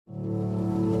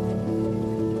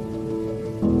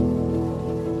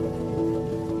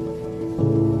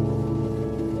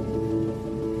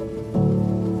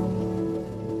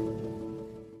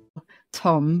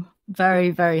Tom.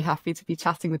 Very, very happy to be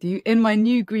chatting with you in my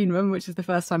new green room, which is the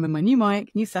first time in my new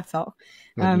mic, new setup.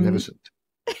 Magnificent.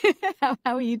 How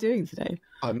are you doing today?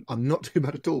 I'm not too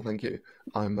bad at all, thank you.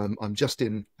 I'm just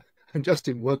in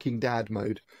working dad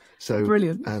mode. So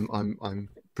Brilliant. I'm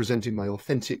presenting my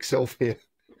authentic self here.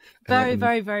 Very,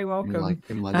 very, very welcome.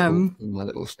 In my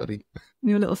little study.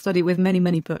 Your little study with many,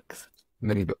 many books.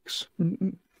 Many books.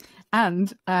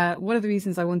 And one of the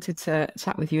reasons I wanted to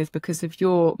chat with you is because of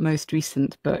your most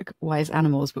recent book, Wise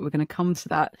Animals, but we're going to come to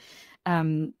that.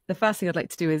 The first thing I'd like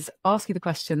to do is ask you the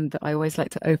question that I always like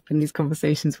to open these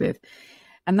conversations with.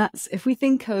 And that's, if we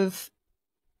think of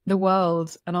the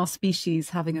world and our species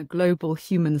having a global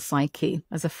human psyche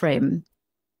as a frame,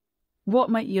 what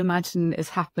might you imagine is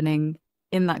happening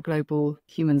in that global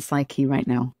human psyche right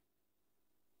now?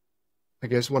 I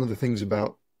guess one of the things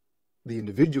about the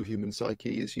individual human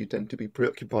psyche is you tend to be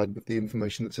preoccupied with the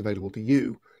information that's available to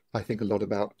you. I think a lot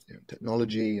about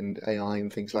technology and AI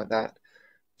and things like that.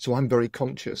 So I'm very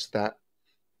conscious that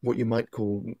what you might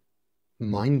call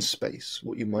mind space,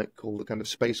 what you might call the kind of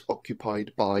space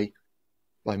occupied by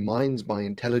minds, by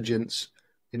intelligence,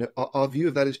 our view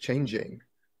of that is changing.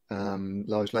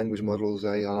 Large language models,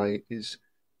 AI is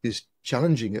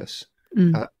challenging us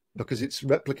because it's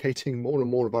replicating more and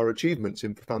more of our achievements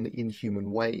in profoundly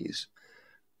inhuman ways.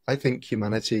 I think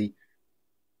humanity,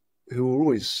 we're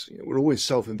always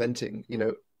self-inventing.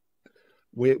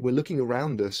 We're looking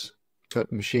around us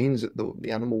at machines, at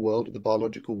the animal world, at the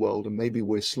biological world, and maybe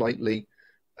we're slightly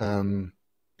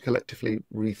collectively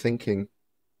rethinking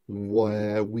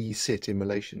where we sit in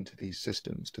relation to these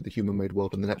systems, to the human-made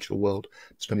world and the natural world.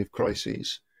 There's plenty of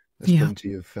crises. There's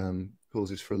plenty of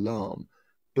causes for alarm,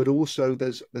 but also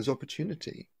there's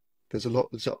opportunity. There's a lot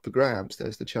that's up for grabs.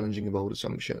 There's the challenging of old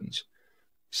assumptions.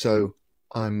 So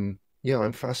I'm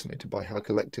fascinated by how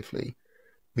collectively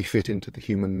we fit into the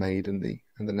human-made and the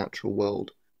natural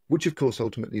world, which of course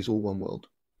ultimately is all one world,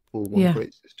 all one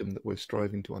great system that we're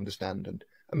striving to understand. And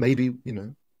maybe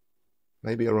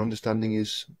maybe our understanding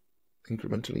is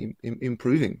incrementally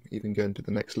improving, even going to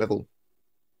the next level.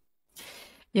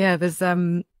 Yeah, there's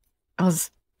I was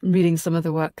reading some of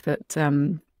the work that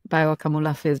Bayo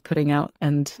Akamolafe is putting out,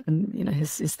 and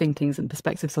his thinkings and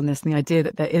perspectives on this, and the idea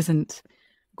that there isn't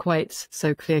quite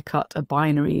so clear-cut a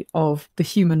binary of the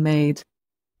human-made,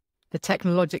 the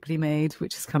technologically made,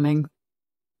 which is coming,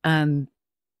 and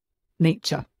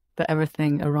nature, that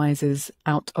everything arises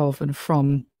out of and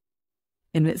from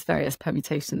in its various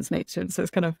permutations, nature. And so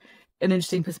it's kind of an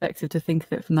interesting perspective to think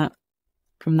of it from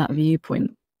that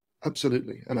viewpoint.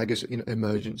 Absolutely. And I guess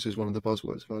emergence is one of the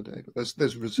buzzwords of our day. But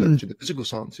there's research in the physical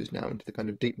sciences now into the kind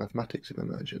of deep mathematics of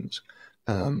emergence.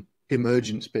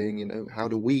 Emergence being, how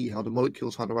do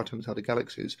molecules, how do atoms, how do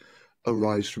galaxies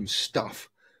arise from stuff?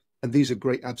 And these are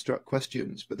great abstract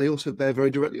questions, but they also bear very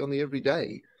directly on the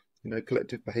everyday.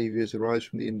 Collective behaviors arise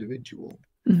from the individual.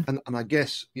 And I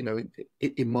guess,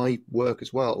 in my work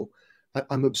as well,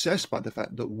 I'm obsessed by the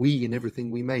fact that we and everything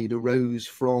we made arose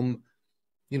from,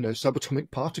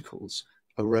 subatomic particles,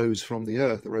 arose from the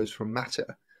earth, arose from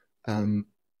matter.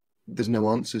 There's no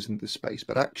answers in this space,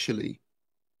 but actually,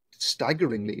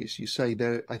 staggeringly, as you say,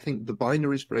 I think the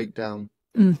binaries break down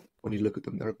when you look at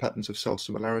them. There are patterns of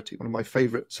self-similarity. One of my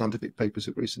favorite scientific papers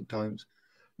of recent times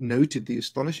noted the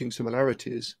astonishing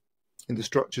similarities in the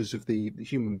structures of the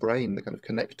human brain, the kind of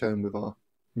connectome with our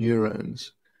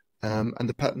neurons, and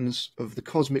the patterns of the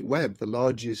cosmic web, the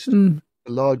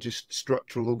largest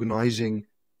structural organizing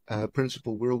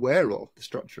principle we're aware of, the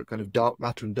structure of kind of dark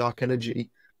matter and dark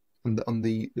energy,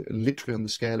 literally on the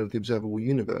scale of the observable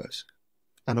universe.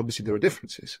 And obviously there are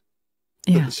differences,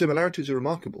 but the similarities are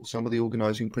remarkable. Some of the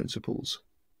organizing principles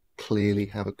clearly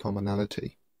have a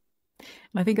commonality.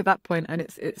 I think at that point, and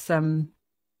it's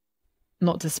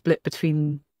not to split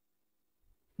between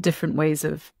different ways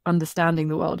of understanding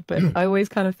the world, but I always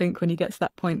kind of think when you get to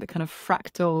that point, the kind of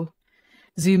fractal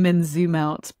zoom in, zoom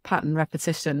out pattern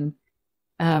repetition,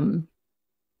 to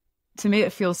me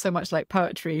it feels so much like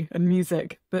poetry and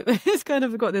music, but it's kind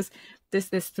of got this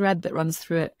thread that runs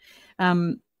through it.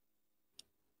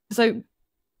 So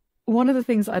one of the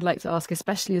things I'd like to ask,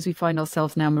 especially as we find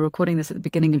ourselves now, and we're recording this at the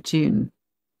beginning of June,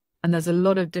 and there's a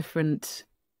lot of different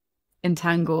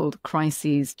entangled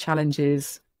crises,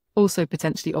 challenges, also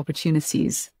potentially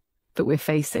opportunities that we're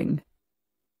facing.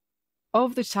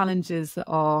 Of the challenges that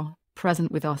are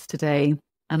present with us today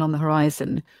and on the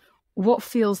horizon, what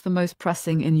feels the most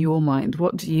pressing in your mind?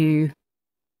 What do you,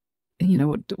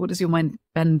 what does your mind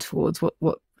bend towards?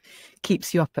 What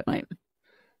keeps you up at night?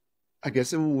 I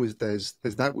guess there's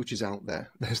that which is out there.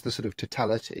 There's the sort of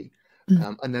totality,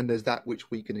 and then there's that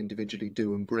which we can individually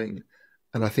do and bring.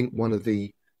 And I think one of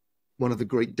the one of the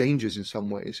great dangers in some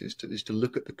ways is to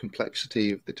look at the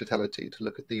complexity of the totality, to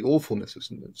look at the awfulness of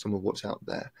some of what's out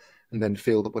there, and then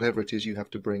feel that whatever it is you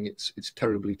have to bring, it's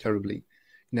terribly, terribly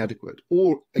inadequate.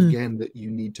 Or again, that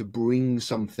you need to bring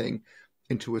something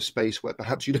into a space where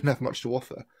perhaps you don't have much to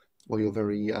offer, or you're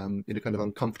very kind of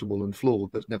uncomfortable and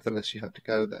flawed, but nevertheless you have to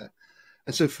go there.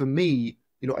 And so for me,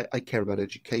 I care about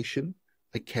education.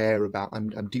 I care about, I'm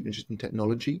deeply interested in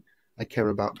technology. I care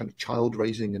about kind of child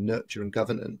raising and nurture and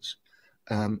governance.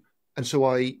 And so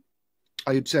I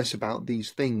obsess about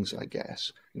these things, I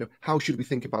guess. How should we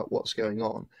think about what's going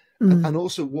on? And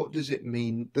also, what does it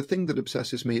mean? The thing that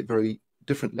obsesses me at very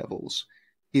different levels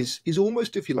is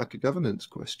almost, if you like, a governance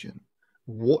question.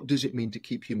 What does it mean to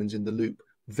keep humans in the loop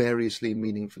variously and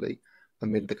meaningfully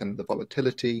amid the kind of the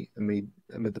volatility, amid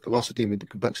the velocity, amid the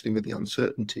complexity, amid the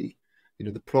uncertainty?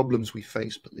 The problems we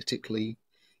face politically,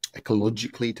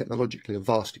 ecologically, technologically are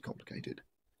vastly complicated.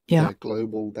 Yeah. They're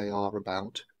global. They are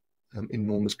about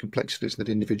enormous complexities that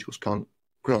individuals can't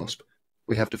grasp.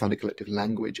 We have to find a collective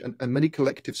language, and many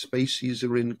collective spaces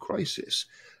are in crisis.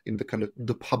 In the kind of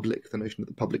the public, the notion of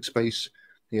the public space,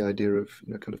 the idea of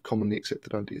kind of commonly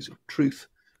accepted ideas of truth.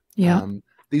 Yeah.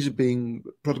 These are being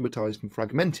problematized and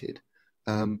fragmented,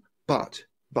 but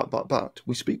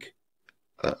we speak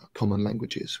common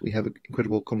languages. We have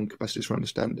incredible common capacities for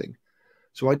understanding.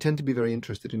 So I tend to be very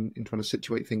interested in trying to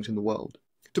situate things in the world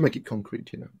to make it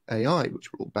concrete. AI,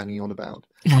 which we're all banging on about.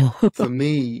 For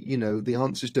me, the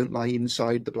answers don't lie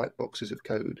inside the black boxes of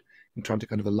code and trying to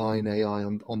kind of align AI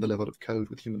on the level of code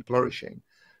with human flourishing.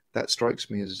 That strikes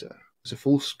me as a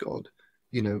false god.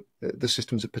 The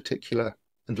systems are particular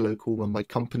and local, run by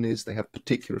companies. They have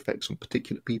particular effects on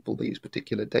particular people. They use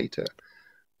particular data.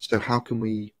 So how can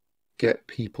we get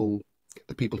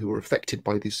the people who are affected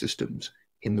by these systems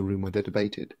in the room where they're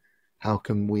debated? How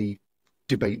can we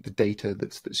debate the data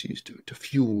that's used to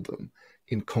fuel them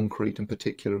in concrete and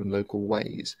particular and local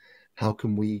ways? How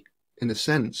can we, in a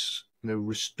sense,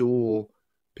 restore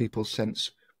people's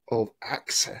sense of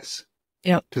access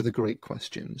to the great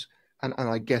questions? And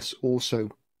I guess also,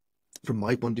 from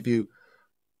my point of view,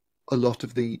 a lot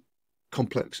of the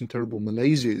complex and terrible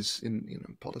malaises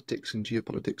in politics and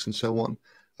geopolitics and so on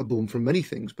are born from many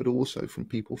things, but also from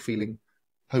people feeling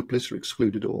hopeless or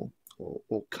excluded or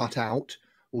cut out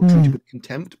or treated with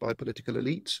contempt by political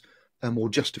elites, or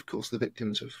just, of course, the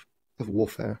victims of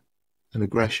warfare and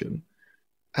aggression.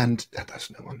 And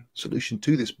there's no one solution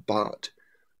to this, but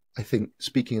I think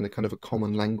speaking in a kind of a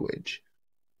common language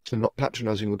and not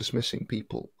patronizing or dismissing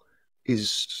people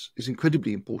is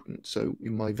incredibly important. So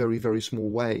in my very, very small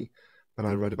way, when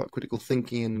I write about critical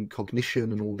thinking and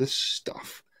cognition and all this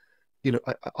stuff,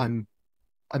 I'm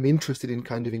interested in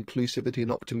kind of inclusivity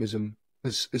and optimism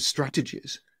as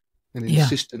strategies and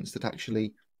insistence that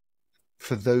actually,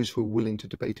 for those who are willing to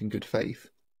debate in good faith,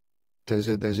 there's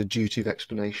a duty of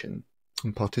explanation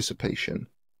and participation,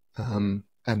 and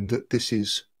that this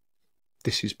is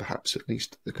perhaps at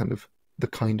least the kind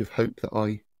of hope that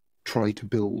I try to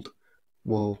build,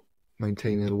 while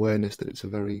maintaining an awareness that it's a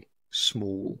very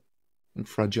small and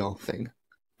fragile thing.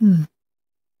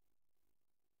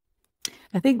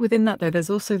 I think within that, though,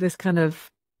 there's also this kind of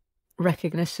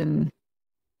recognition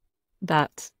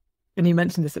that, and you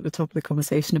mentioned this at the top of the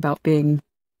conversation about being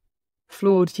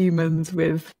flawed humans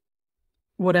with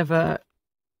whatever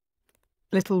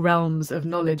little realms of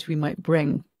knowledge we might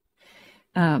bring,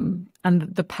 and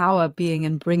the power being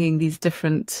in bringing these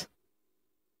different,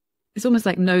 it's almost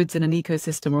like nodes in an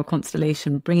ecosystem or a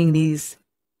constellation, bringing these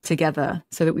together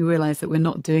so that we realize that we're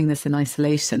not doing this in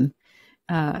isolation.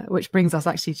 Which brings us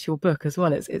actually to your book as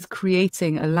well. It's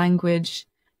creating a language,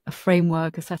 a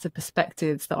framework, a set of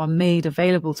perspectives that are made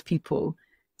available to people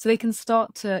so they can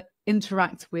start to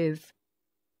interact with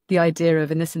the idea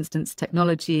of, in this instance,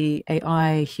 technology,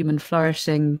 AI, human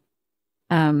flourishing,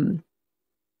 to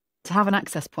have an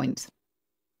access point.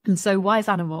 And so Wise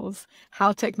Animals,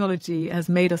 how technology has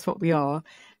made us what we are.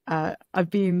 I've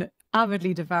been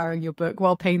avidly devouring your book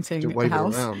while painting the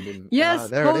house.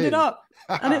 Yes, hold it up.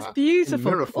 And it's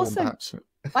beautiful. Also,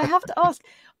 I have to ask,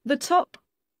 the top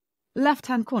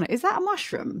left-hand corner, is that a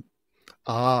mushroom?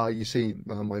 You see,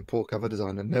 my poor cover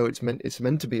designer. No, it's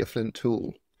meant to be a flint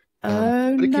tool. But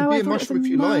it can no, be I a mushroom if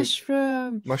you like.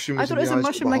 Mushroom I is thought in it was the a eyes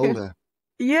mushroom, of the like beholder.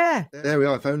 Yeah. There we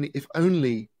are. If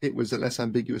only it was a less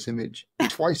ambiguous image,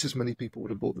 twice as many people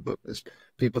would have bought the book. There's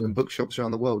people in bookshops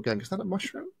around the world going, "Is that a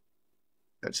mushroom?"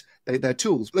 They're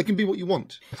tools, but they can be what you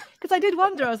want. Because I did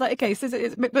wonder, I was like, okay, so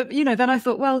but then I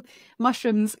thought, well,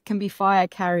 mushrooms can be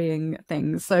fire-carrying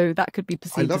things, so that could be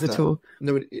perceived as a tool.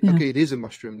 No, okay, it is a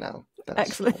mushroom now.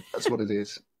 Excellent. That's what it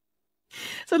is.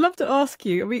 So I'd love to ask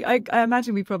you, I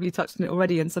imagine we probably touched on it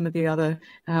already in some of the other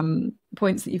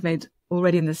points that you've made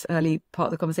already in this early part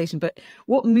of the conversation, but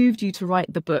what moved you to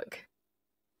write the book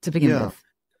to begin Yeah. with?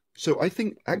 So I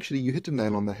think actually you hit the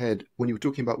nail on the head when you were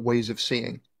talking about ways of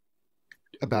seeing,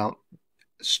 about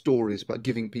stories, about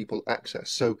giving people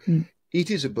access. So Mm. it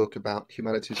is a book about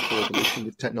humanity's collaboration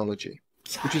with technology,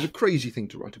 which is a crazy thing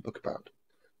to write a book about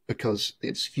because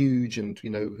it's huge. And,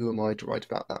 who am I to write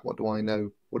about that? What do I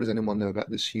know? What does anyone know about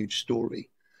this huge story?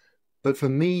 But for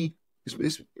me,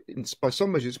 by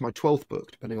some measures, it's my 12th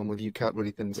book, depending on whether you count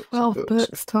really thin books as 12 books.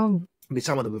 books, Tom. I mean,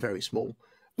 some of them are very small,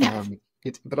 Yeah.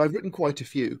 but I've written quite a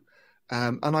few,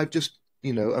 and I've just,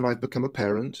 and I've become a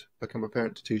parent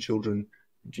to two children,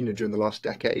 during the last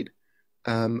decade,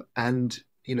 and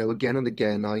again and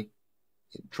again, I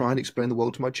try and explain the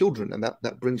world to my children, and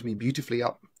that brings me beautifully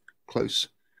up close,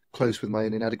 close with my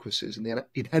own inadequacies and the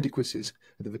inadequacies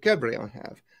of the vocabulary I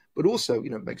have, but also,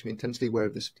 it makes me intensely aware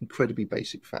of this incredibly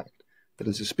basic fact that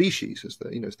as a species, as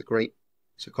the great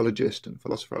psychologist and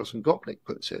philosopher Alison Gopnik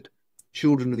puts it,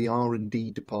 children are the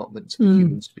R&D departments of the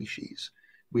human species.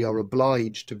 We are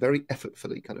obliged to very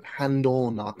effortfully kind of hand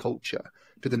on our culture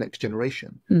to the next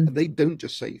generation. And they don't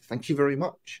just say, thank you very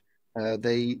much.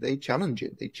 They challenge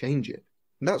it, they change it.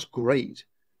 And that's great.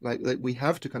 Like we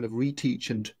have to kind of reteach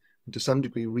and to some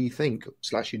degree rethink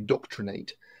 /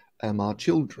 indoctrinate our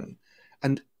children.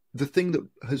 And the thing that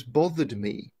has bothered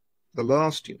me the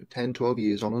last 10, 12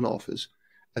 years on and off as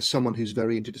someone who's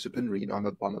very interdisciplinary, I'm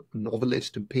a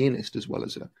novelist and pianist as well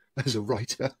as a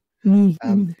writer,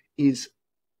 is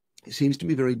it seems to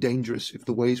me very dangerous if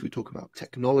the ways we talk about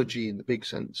technology in the big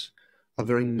sense are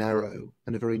very narrow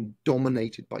and are very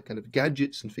dominated by kind of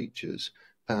gadgets and features,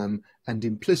 and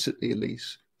implicitly at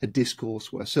least a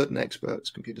discourse where certain experts,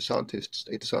 computer scientists,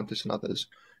 data scientists and others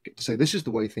get to say this is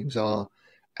the way things are,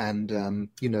 and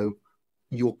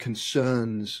your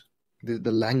concerns,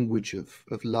 the language of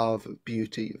love, of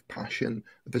beauty, of passion,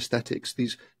 of aesthetics,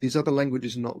 these other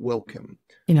languages are not welcome,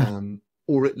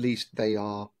 or at least they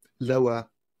are lower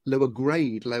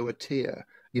grade, lower tier.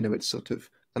 It's sort of,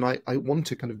 and I want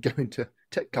to kind of go into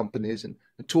tech companies and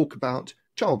talk about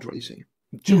child raising,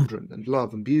 children, and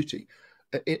love and beauty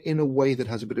in a way that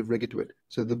has a bit of rigor to it.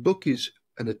 So the book is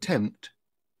an attempt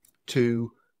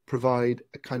to provide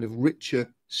a kind of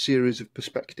richer series of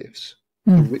perspectives,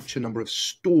 a richer number of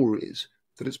stories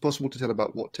that it's possible to tell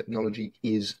about what technology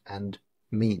is and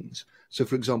means. So,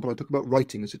 for example, I talk about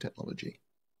writing as a technology.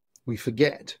 We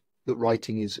forget that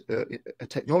writing is a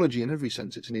technology in every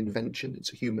sense. It's an invention.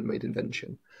 It's a human-made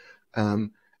invention.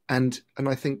 And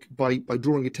I think by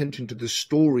drawing attention to the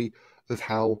story of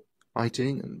how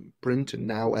writing and print and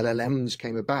now LLMs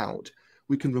came about,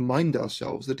 we can remind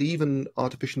ourselves that even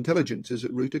artificial intelligence is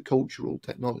at root a cultural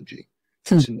technology.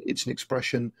 It's an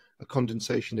expression, a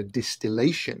condensation, a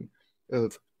distillation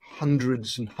of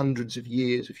hundreds and hundreds of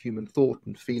years of human thought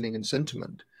and feeling and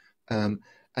sentiment. And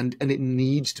it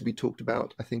needs to be talked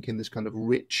about, I think, in this kind of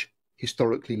rich,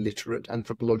 historically literate,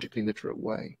 anthropologically literate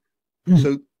way.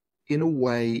 So in a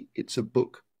way, it's a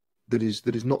book that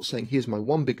is not saying, here's my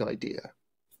one big idea.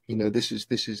 This is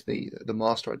the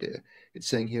master idea. It's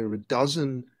saying here are a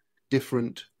dozen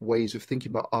different ways of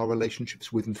thinking about our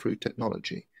relationships with and through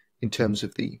technology, in terms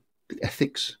of the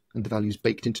ethics and the values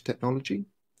baked into technology,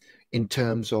 in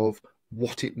terms of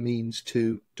what it means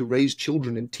to raise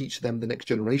children and teach them the next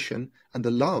generation, and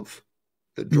the love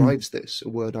that drives this, a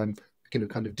word I'm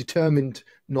kind of determined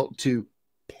not to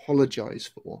apologize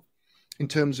for, in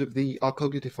terms of our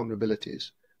cognitive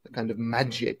vulnerabilities, the kind of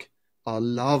magic, our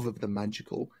love of the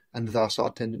magical, and thus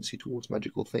our tendency towards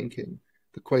magical thinking,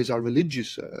 the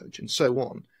quasi-religious urge, and so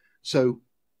on. So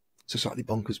it's a slightly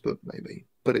bonkers book, maybe,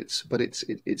 but it's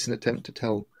an attempt to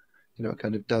tell, a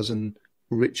kind of dozen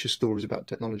richer stories about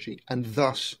technology, and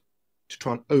thus to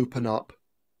try and open up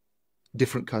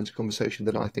different kinds of conversation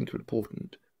that I think are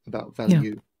important about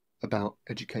value, about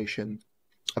education,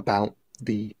 about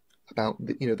the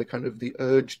kind of the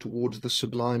urge towards the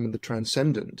sublime and the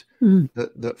transcendent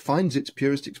that finds its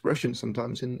purest expression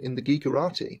sometimes in the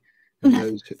geekerati, and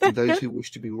those who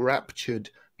wish to be raptured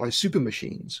by super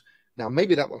machines. Now,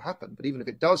 maybe that will happen, but even if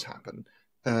it does happen,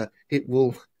 it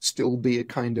will still be a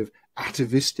kind of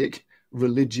atavistic,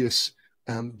 religious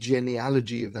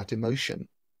genealogy of that emotion.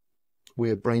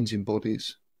 We're brains in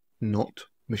bodies, not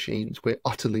machines. We're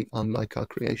utterly unlike our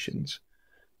creations.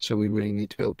 So we really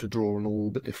need to be able to draw on all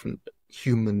the different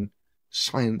human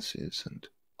sciences and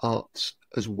arts,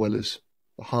 as well as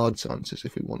the hard sciences,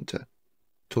 if we want to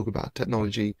talk about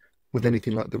technology with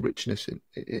anything like the richness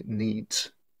it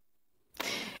needs.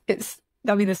 There's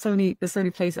so many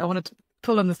places. I wanted to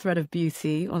pull on the thread of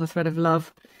beauty, on the thread of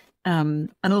love, And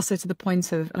also to the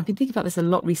point of, and I've been thinking about this a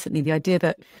lot recently, the idea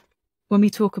that when we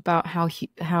talk about how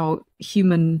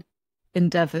human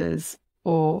endeavors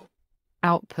or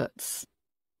outputs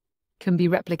can be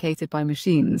replicated by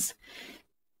machines,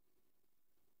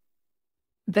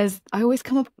 I always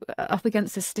come up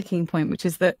against a sticking point, which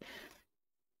is that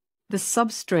the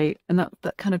substrate, and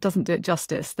that kind of doesn't do it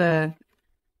justice, but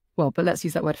let's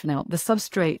use that word for now. The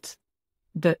substrate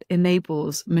that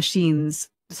enables machines,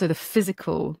 so the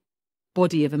physical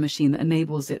body of a machine that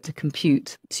enables it to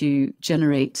compute, to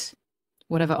generate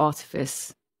whatever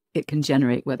artifice it can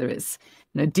generate, whether it's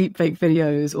deep fake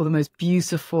videos or the most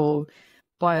beautiful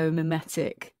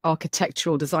biomimetic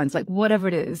architectural designs, like whatever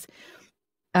it is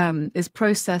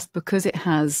processed because it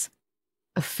has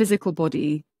a physical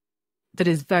body that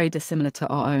is very dissimilar to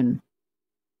our own.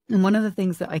 And one of the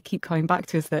things that I keep coming back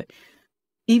to is that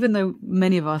even though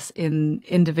many of us in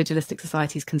individualistic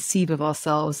societies conceive of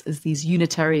ourselves as these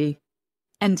unitary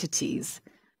entities,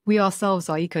 we ourselves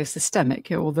are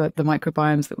ecosystemic, all the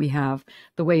microbiomes that we have,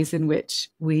 the ways in which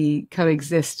we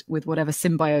coexist with whatever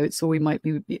symbiotes, or we might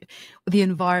be the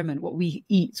environment, what we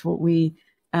eat, what we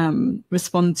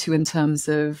respond to in terms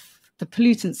of the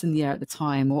pollutants in the air at the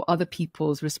time, or other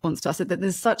people's response to us. That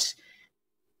there's such,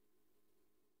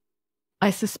 I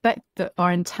suspect that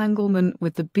our entanglement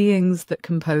with the beings that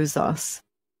compose us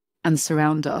and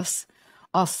surround us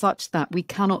are such that we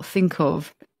cannot think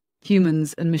of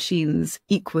humans and machines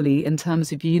equally in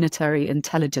terms of unitary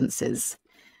intelligences.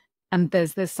 And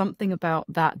there's something about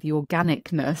that, the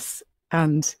organicness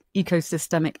and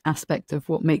ecosystemic aspect of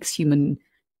what makes human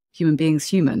beings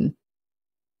human,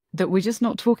 that we're just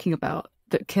not talking about,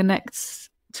 that connects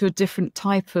to a different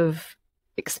type of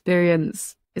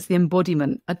experience. It's the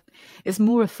embodiment. It's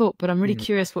more a thought, but I'm really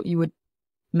curious what you would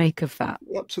make of that.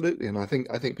 Absolutely, and I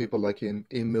think people like Ian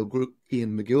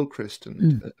McGilchrist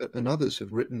and others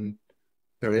have written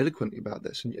very eloquently about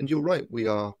this. And you're right,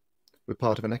 we're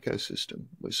part of an ecosystem.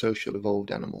 We're social,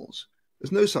 evolved animals.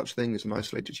 There's no such thing as an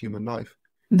isolated human life.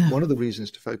 No. One of the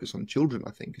reasons to focus on children,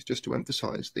 I think, is just to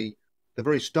emphasize the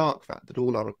very stark fact that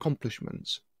all our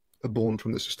accomplishments are born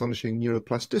from this astonishing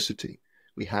neuroplasticity.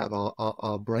 We have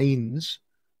our brains,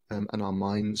 and our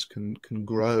minds can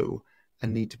grow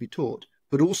and need to be taught.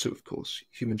 But also, of course,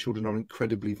 human children are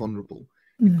incredibly vulnerable,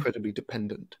 incredibly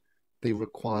dependent. They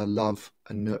require love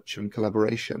and nurture and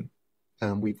collaboration.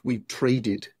 We've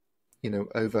traded,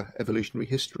 over evolutionary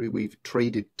history, we've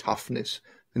traded toughness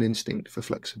and instinct for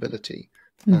flexibility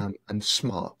and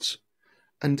smarts.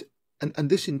 And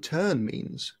this in turn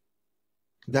means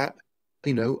that,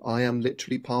 I am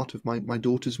literally part of my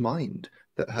daughter's mind,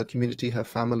 that her community, her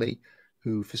family,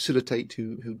 who facilitate,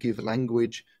 who give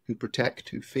language, who protect,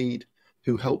 who feed,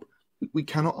 who help. We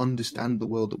cannot understand the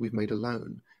world that we've made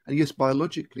alone. And yes,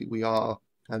 biologically, we are,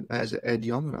 as Ed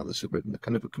Young and others have written, a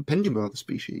kind of a compendium of other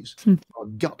species. Our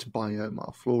gut biome,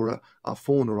 our flora, our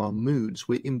fauna, our moods,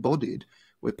 we're embodied.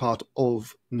 We're part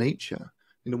of nature.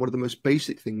 One of the most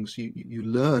basic things you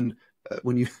learn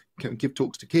when you give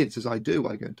talks to kids, as I do,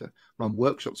 I go to run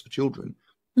workshops for children,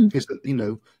 is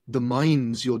that, the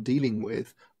minds you're dealing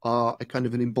with are a kind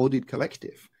of an embodied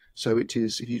collective. So it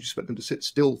is, if you just expect them to sit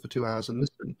still for 2 hours and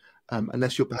listen,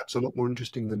 unless you're perhaps a lot more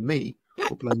interesting than me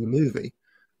or playing a movie,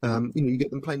 you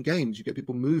get them playing games, you get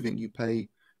people moving, you pay,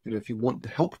 if you want to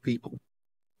help people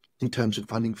in terms of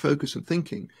finding focus and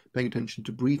thinking, paying attention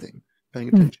to breathing, paying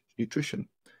attention to nutrition.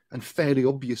 And fairly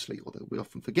obviously, although we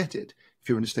often forget it, if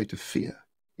you're in a state of fear,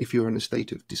 if you're in a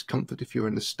state of discomfort, if you're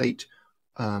in a state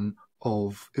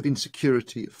of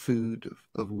insecurity, of food,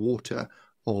 of water,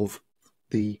 of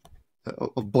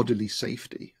bodily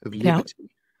safety, of liberty,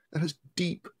 that has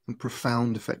deep and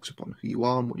profound effects upon who you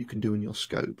are and what you can do in your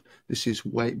scope. This is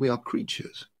where we are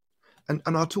creatures. And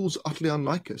our tools are utterly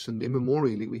unlike us, and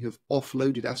immemorially we have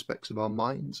offloaded aspects of our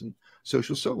minds and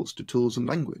social souls to tools and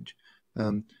language.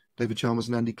 David Chalmers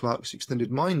and Andy Clark's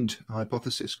extended mind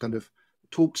hypothesis kind of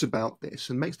talks about this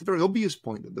and makes the very obvious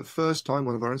point that the first time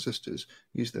one of our ancestors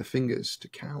used their fingers to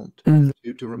count,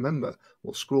 to remember,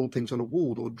 or scrawled things on a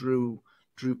wall, or drew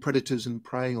predators and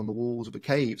prey on the walls of a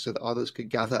cave so that others could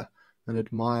gather and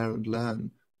admire and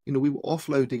learn. We were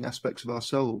offloading aspects of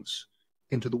ourselves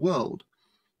into the world.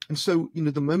 And so,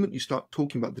 the moment you start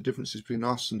talking about the differences between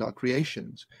us and our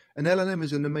creations, and LLM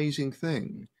is an amazing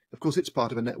thing. Of course, it's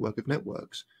part of a network of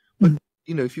networks. But,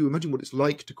 if you imagine what it's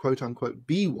like to quote unquote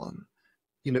be one,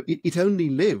 it only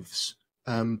lives,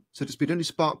 so to speak, it only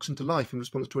sparks into life in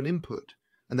response to an input.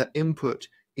 And that input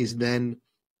is then,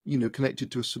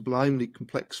 connected to a sublimely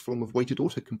complex form of weighted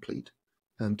autocomplete.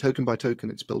 Token by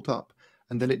token, it's built up.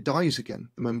 And then it dies again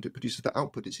the moment it produces that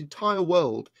output. Its entire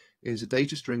world is a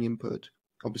data string input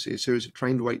obviously a series of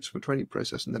trained weights from a training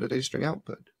process and then a data string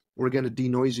output. Or again, a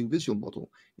denoising visual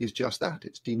model is just that,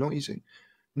 it's denoising.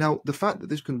 Now, the fact that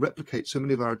this can replicate so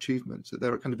many of our achievements, that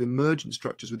there are kind of emergent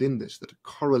structures within this that are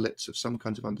correlates of some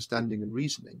kinds of understanding and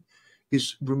reasoning,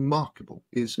 is remarkable,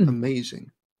 is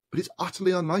amazing. But it's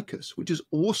utterly unlike us, which is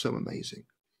also amazing.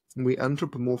 And we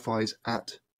anthropomorphize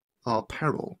at our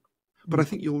peril. But I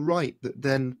think you're right that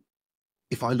then,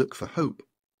 if I look for hope,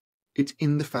 it's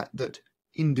in the fact that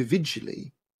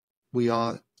individually we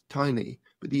are tiny,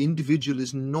 but the individual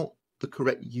is not the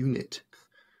correct unit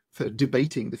for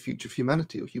debating the future of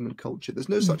humanity or human culture. There's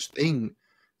no such thing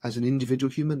as an individual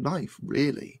human life,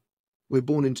 really. We're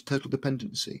born into total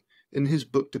dependency. In his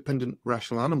book, Dependent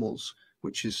Rational Animals,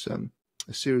 which is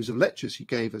a series of lectures he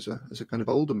gave as a kind of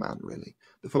older man, really,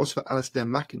 the philosopher Alasdair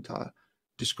MacIntyre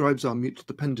describes our mutual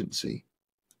dependency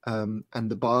and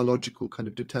the biological kind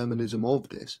of determinism of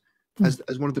this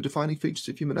as one of the defining features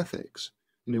of human ethics.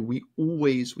 You know, we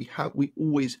always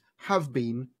have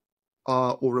been,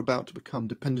 are, or about to become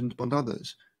dependent upon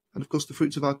others. And of course, the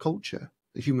fruits of our culture,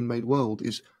 the human-made world,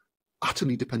 is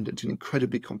utterly dependent in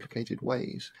incredibly complicated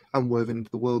ways and woven into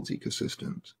the world's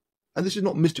ecosystems. And this is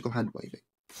not mystical hand-waving.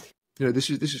 You know, this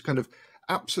is kind of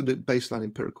absolute baseline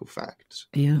empirical facts.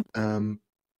 Yeah. And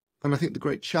I think the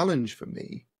great challenge for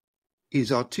me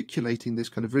is articulating this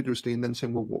kind of rigorously and then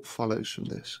saying, well, what follows from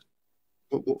this?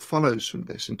 What follows from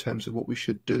this in terms of what we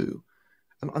should do?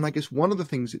 And I guess one of the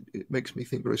things it makes me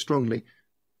think very strongly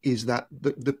is that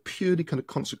the purely kind of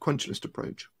consequentialist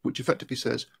approach, which effectively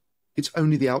says it's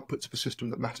only the outputs of a system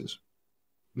that matters.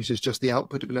 He says just the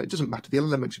output of it doesn't matter. The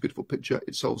LLM makes a beautiful picture.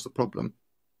 It solves the problem.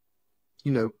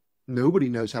 You know, nobody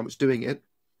knows how it's doing it,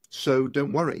 so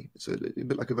don't worry. It's a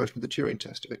bit like a version of the Turing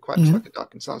test. If it quacks like a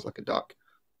duck and sounds like a duck,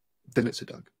 then it's a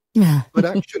duck. Yeah. But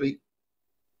actually,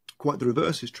 quite the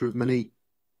reverse is true of many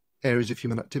areas of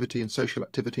human activity and social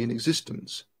activity in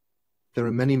existence. There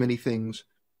are many, many things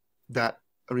that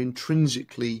are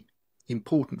intrinsically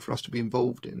important for us to be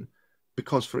involved in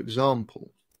because, for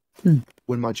example,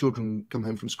 when my children come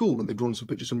home from school and they've drawn some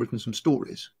pictures and written some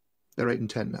stories, they're 8 and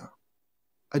 10 now,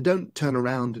 I don't turn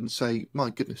around and say, my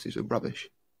goodness, these are rubbish.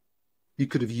 You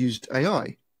could have used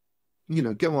AI. You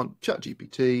know, go on,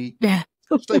 ChatGPT,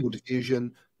 Stable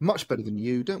Diffusion, much better than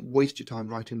you. Don't waste your time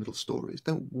writing little stories.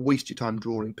 Don't waste your time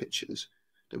drawing pictures.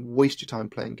 Don't waste your time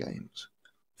playing games.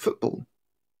 Football.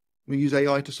 We use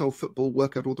AI to solve football,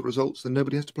 work out all the results, then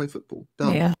nobody has to play football.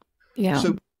 Done. Yeah.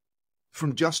 So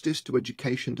from justice to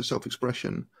education to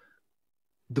self-expression,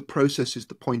 the process is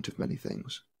the point of many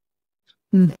things.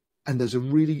 And there's a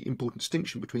really important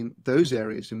distinction between those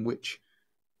areas in which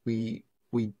we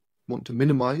want to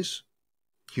minimize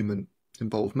human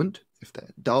involvement, if they're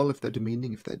dull, if they're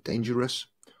demeaning, if they're dangerous,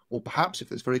 or perhaps if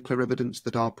there's very clear evidence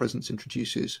that our presence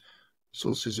introduces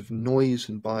sources of noise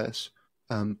and bias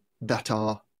that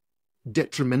are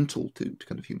detrimental to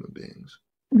kind of human beings.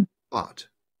 But,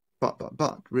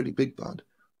 really big but,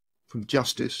 from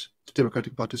justice to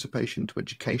democratic participation to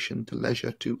education to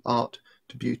leisure to art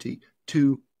to beauty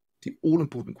to the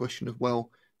all-important question of,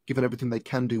 well, given everything they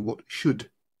can do, what should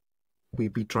we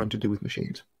be trying to do with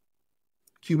machines?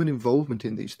 Human involvement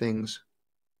in these things,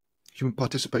 human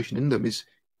participation in them is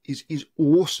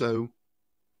also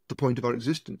the point of our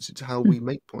existence. It's how we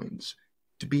make points.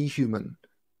 To be human,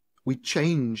 we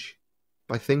change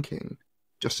by thinking,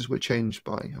 just as we're changed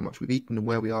by how much we've eaten and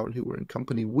where we are and who we're in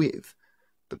company with.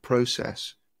 The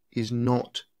process is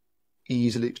not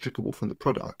easily extricable from the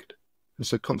product. And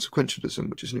so consequentialism,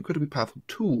 which is an incredibly powerful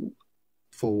tool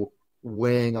for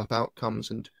weighing up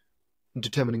outcomes and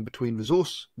determining between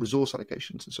resource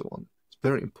allocations and so on, it's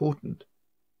very important.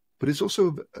 But it's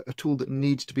also a tool that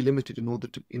needs to be limited in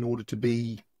order to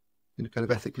be, you know, kind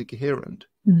of ethically coherent.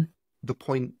 The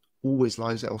point always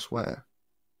lies elsewhere.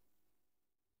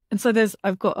 And so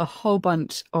I've got a whole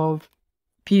bunch of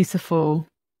beautiful,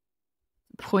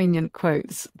 poignant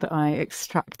quotes that I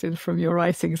extracted from your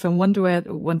writing. So I'm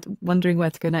wondering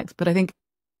where to go next. But I think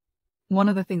one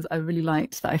of the things I really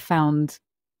liked that I found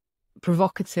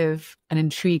provocative and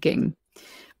intriguing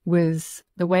was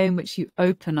the way in which you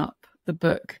open up the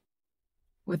book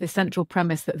with the central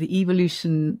premise that the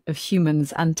evolution of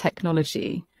humans and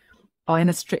technology are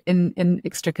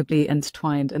inextricably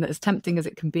intertwined, and that as tempting as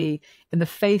it can be, in the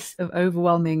face of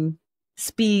overwhelming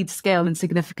speed, scale and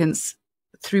significance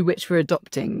through which we're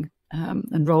adopting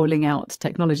and rolling out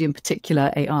technology, in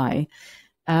particular AI,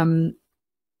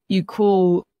 you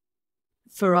call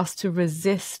for us to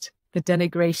resist the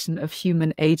denigration of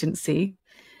human agency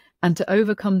and to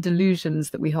overcome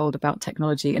delusions that we hold about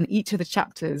technology. And each of the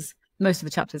chapters, most of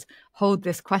the chapters, hold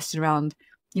this question around,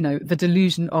 you know, the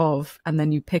delusion of, and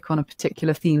then you pick on a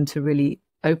particular theme to really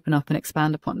open up and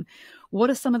expand upon. What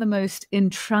are some of the most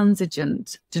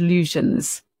intransigent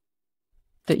delusions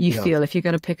that you feel, if you're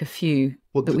going to pick a few,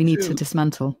 that we need to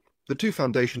dismantle? The two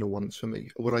foundational ones for me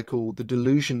are what I call the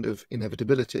delusion of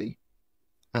inevitability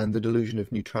and the delusion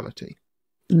of neutrality.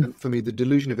 And for me, the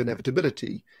delusion of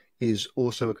inevitability is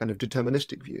also a kind of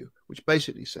deterministic view, which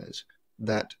basically says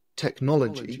that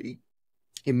technology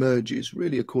emerges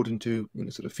really according to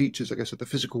sort of features, I guess, of the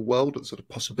physical world, or the sort of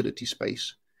possibility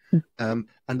space, and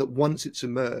that once it's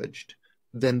emerged,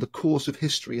 then the course of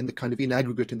history and the kind of in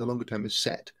aggregate in the longer term is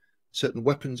set. Certain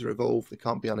weapons are evolved, they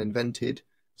can't be uninvented,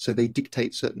 so they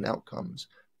dictate certain outcomes.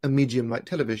 A medium like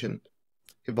television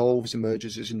evolves,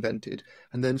 emerges, is invented,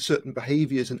 and then certain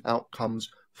behaviors and outcomes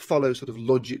follow sort of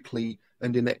logically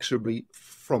and inexorably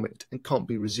from it and can't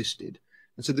be resisted.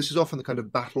 And so this is often the kind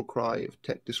of battle cry of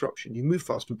tech disruption. You move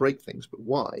fast and break things, but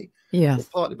why? Yeah. Well,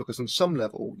 partly because on some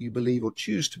level you believe or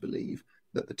choose to believe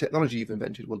that the technology you've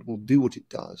invented will do what it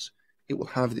does. It will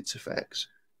have its effects,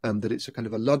 that it's a kind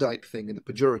of a Luddite thing in the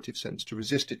pejorative sense to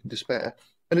resist it in despair,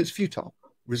 and it's futile.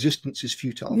 Resistance is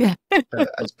futile, yeah.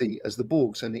 as the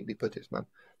Borg so neatly put it, man,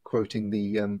 quoting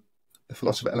the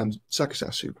philosopher Elam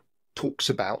Sakasas, who talks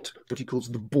about what he calls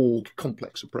the Borg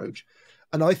complex approach.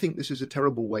 And I think this is a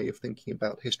terrible way of thinking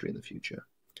about history in the future,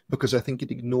 because I think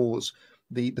it ignores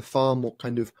the far more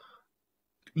kind of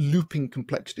looping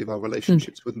complexity of our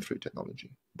relationships with and through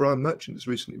technology. Brian Merchant has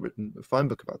recently written a fine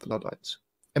book about the Luddites,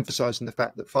 emphasizing the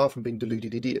fact that far from being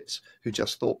deluded idiots who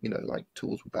just thought, like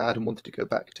tools were bad and wanted to go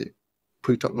back to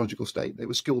pre-technological state, they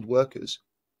were skilled workers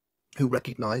who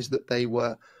recognized that they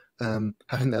were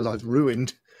having their lives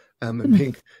ruined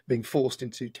and being forced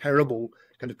into terrible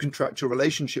kind of contractual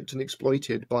relationships and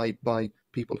exploited by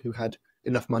people who had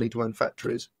enough money to own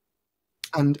factories.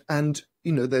 And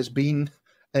there's been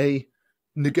a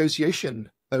negotiation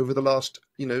over the last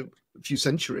few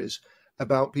centuries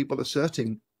about people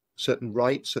asserting certain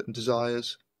rights, certain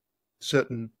desires,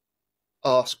 certain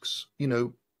asks.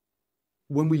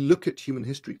 When we look at human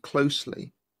history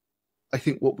closely, I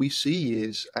think what we see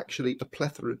is actually a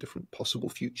plethora of different possible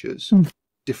futures,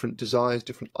 different desires,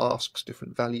 different asks,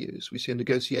 different values. We see a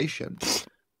negotiation.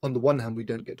 On the one hand, we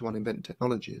don't get to uninvent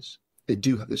technologies. They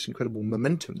do have this incredible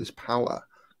momentum, this power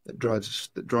that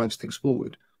drives things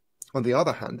forward. On the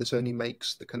other hand, this only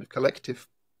makes the kind of collective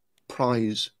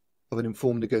prize of an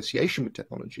informed negotiation with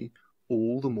technology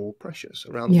all the more precious.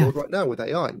 Around the world right now with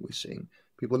AI, we're seeing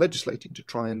people legislating to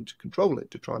try and control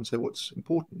it, to try and say what's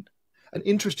important. And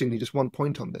interestingly, just one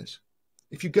point on this.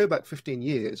 If you go back 15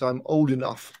 years, I'm old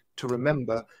enough to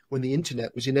remember when the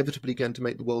internet was inevitably going to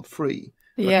make the world free.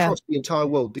 Across the entire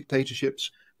world,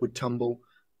 dictatorships would tumble.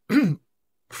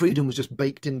 Freedom was just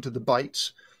baked into the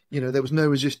bytes. There was no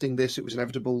resisting this. It was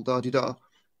inevitable, da-di-da.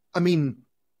 I mean,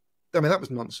 that was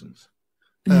nonsense.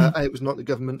 It was not the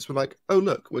governments were like, oh,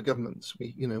 look, we're governments.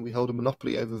 We hold a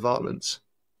monopoly over violence.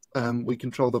 We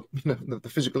control the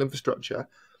physical infrastructure.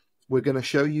 We're going to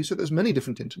show you. So there's many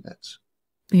different internets.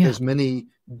 There's many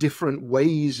different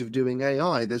ways of doing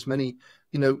AI. There's many,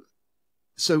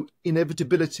 so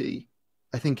inevitability,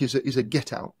 I think, is a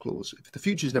get out clause. If the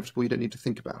future is inevitable, you don't need to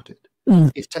think about it.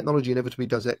 If technology inevitably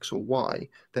does X or Y,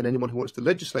 then anyone who wants to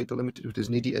legislate or limit it is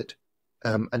an idiot.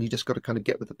 And you just got to kind of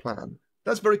get with the plan.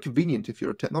 That's very convenient if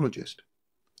you're a technologist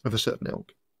of a certain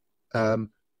ilk.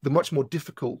 The much more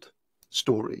difficult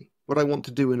story, what I want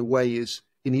to do in a way is,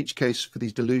 in each case for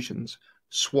these delusions,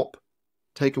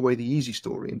 take away the easy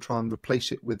story and try and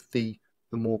replace it with the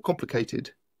more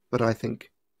complicated, but I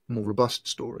think more robust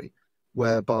story,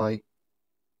 whereby,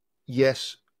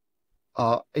 yes,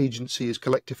 our agency is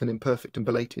collective and imperfect and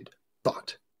belated,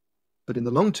 but in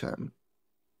the long term,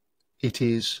 it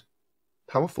is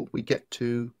powerful. We get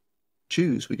to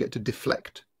choose, we get to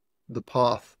deflect the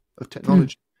path of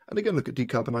technology. And again, look at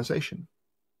decarbonisation.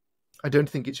 I don't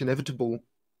think it's inevitable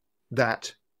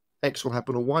that X will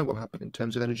happen or Y will happen in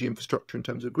terms of energy infrastructure, in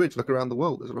terms of grids. Look around the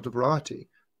world, there's a lot of variety.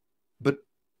 But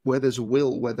where there's a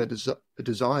will, where there's a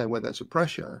desire, where there's a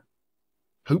pressure,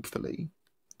 hopefully,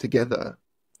 together,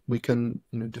 we can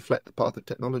deflect the path of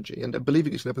technology. And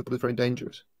believing it's inevitable is very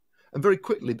dangerous. And very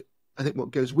quickly, I think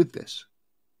what goes with this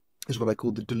is what I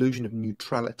call the delusion of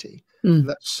neutrality. And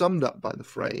that's summed up by the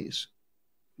phrase,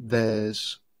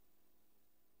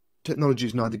 technology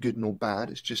is neither good nor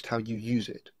bad, it's just how you use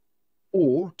it.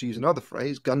 Or, to use another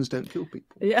phrase, guns don't kill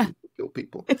people. Yeah. People kill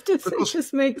people. It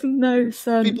just makes no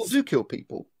sense. People do kill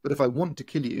people. But if I want to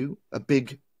kill you, a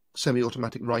big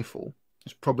semi-automatic rifle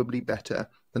is probably better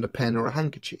than a pen or a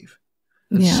handkerchief.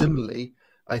 And similarly,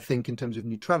 I think in terms of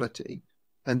neutrality,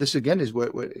 and this again is where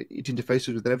it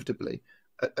interfaces with inevitably,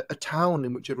 a town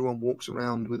in which everyone walks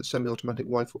around with a semi-automatic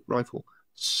rifle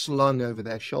slung over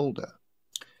their shoulder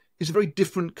is a very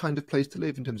different kind of place to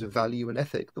live in terms of value and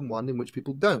ethic than one in which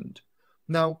people don't.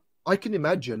 Now, I can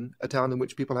imagine a town in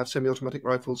which people have semi-automatic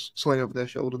rifles slung over their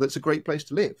shoulder that's a great place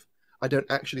to live. I don't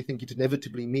actually think it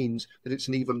inevitably means that it's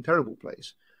an evil and terrible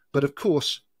place. But of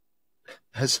course,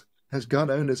 as gun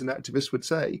owners and activists would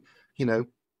say, you know,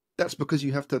 that's because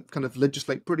you have to kind of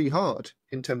legislate pretty hard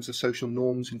in terms of social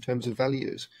norms, in terms of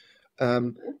values.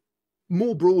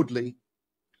 More broadly,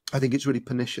 I think it's really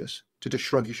pernicious to just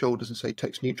shrug your shoulders and say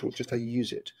text neutral, it's just how you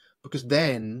use it. Because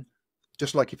then,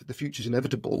 just like if the future is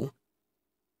inevitable,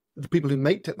 the people who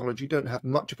make technology don't have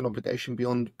much of an obligation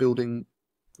beyond building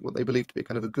what they believe to be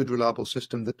kind of a good, reliable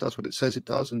system that does what it says it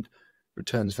does and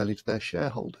returns value to their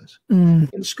shareholders.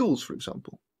 In schools, for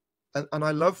example. And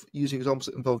I love using examples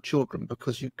that involve children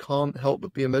because you can't help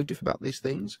but be emotive about these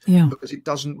things, because it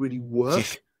doesn't really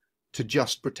work to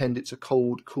just pretend it's a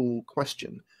cold, cool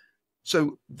question.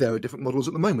 So there are different models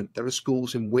at the moment. There are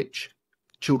schools in which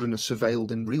children are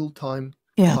surveilled in real time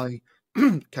by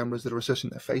cameras that are assessing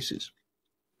their faces.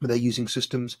 They're using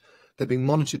systems, they're being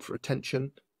monitored for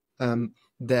attention,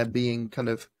 they're being kind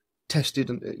of tested,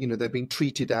 and they're being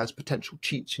treated as potential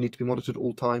cheats who need to be monitored at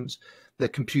all times. Their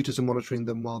computers are monitoring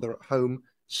them while they're at home,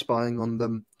 spying on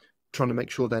them, trying to make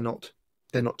sure they're not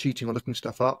cheating or looking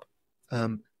stuff up,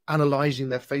 analysing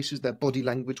their faces, their body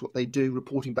language, what they do,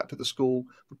 reporting back to the school,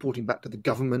 reporting back to the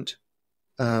government.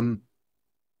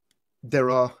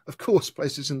 There are, of course,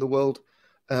 places in the world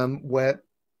where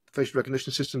facial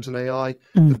recognition systems and AI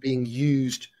are being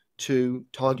used to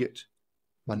target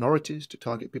minorities, to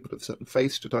target people of certain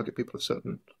faiths, to target people of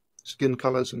certain skin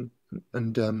colours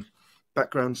and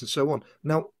backgrounds and so on.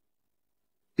 Now,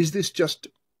 is this just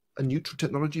a neutral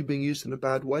technology being used in a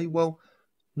bad way? Well,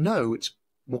 no, it's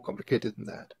more complicated than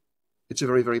that. It's a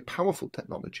very, very powerful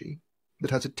technology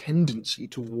that has a tendency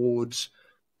towards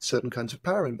certain kinds of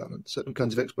power imbalance, certain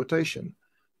kinds of exploitation.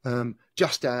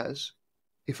 Just as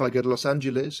if I go to Los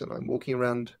Angeles and I'm walking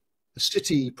around a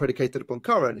city predicated upon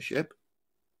car ownership,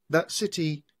 that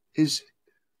city is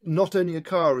not only a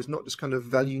car, is not just kind of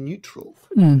value neutral.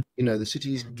 The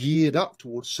city is geared up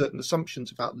towards certain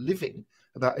assumptions about living,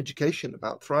 about education,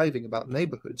 about thriving, about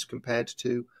neighborhoods compared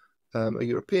to a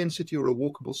European city or a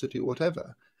walkable city or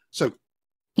whatever. So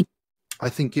I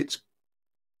think it's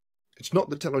not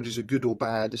that technologies are good or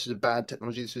bad. This is a bad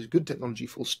technology. This is a good technology,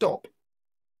 full stop.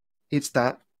 It's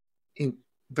that in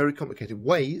very complicated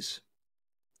ways,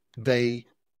 they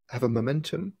have a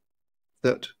momentum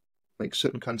that makes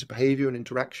certain kinds of behavior and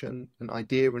interaction and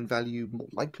idea and value more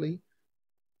likely,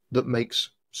 that makes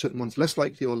certain ones less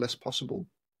likely or less possible.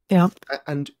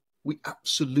 And we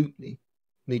absolutely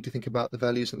need to think about the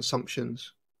values and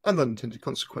assumptions and unintended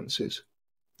consequences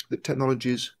that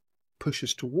technologies push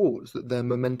us towards, that their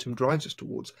momentum drives us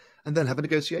towards, and then have a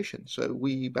negotiation. So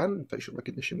we ban facial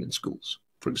recognition in schools,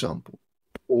 for example,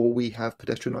 or we have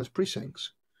pedestrianised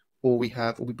precincts, or we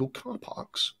build car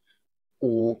parks,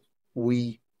 or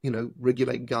we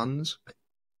regulate guns,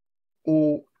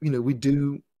 or we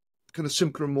do kind of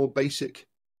simpler and more basic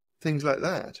things like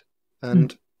that,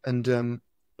 and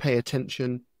pay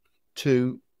attention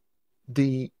to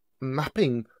the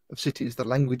mapping of cities, the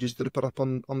languages that are put up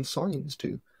on signs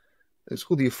too. It's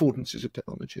called the affordances of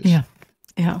technologies.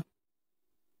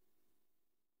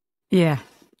 Yeah.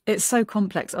 It's so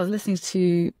complex. I was listening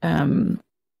to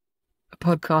a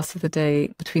podcast the other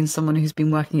day between someone who's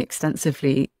been working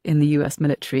extensively in the US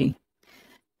military,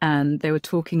 and they were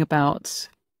talking about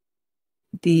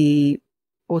the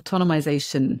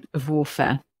autonomization of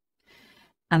warfare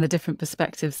and the different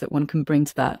perspectives that one can bring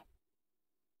to that.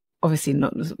 Obviously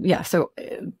not, so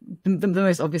the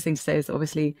most obvious thing to say is that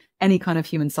obviously any kind of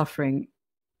human suffering,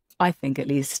 I think at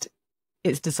least,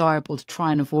 it's desirable to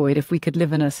try and avoid. If we could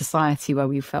live in a society where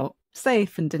we felt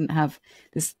safe and didn't have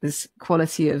this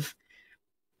quality of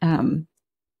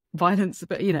violence,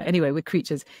 but anyway, we're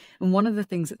creatures. And one of the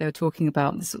things that they were talking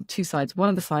about, there's sort of two sides. One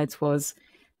of the sides was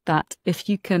that if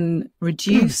you can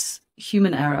reduce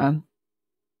human error,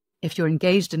 if you're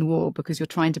engaged in war because you're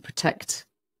trying to protect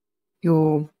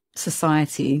your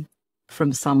society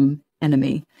from some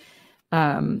enemy,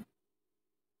 then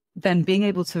being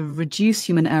able to reduce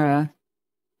human error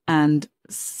and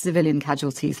civilian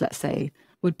casualties, let's say,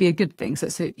 would be a good thing. So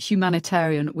it's a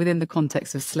humanitarian within the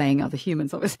context of slaying other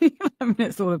humans, obviously. I mean,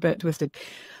 it's all a bit twisted,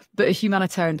 but a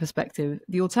humanitarian perspective.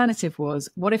 The alternative was,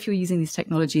 what if you're using these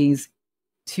technologies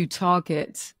to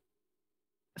target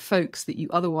folks that you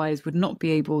otherwise would not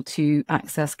be able to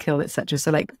access, kill, etc.?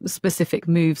 So like specific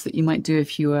moves that you might do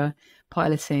if you were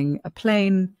piloting a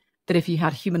plane, that if you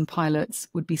had human pilots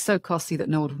would be so costly that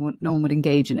no one would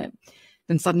engage in it.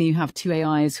 then suddenly you have two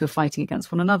AIs who are fighting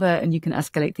against one another, and you can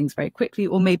escalate things very quickly.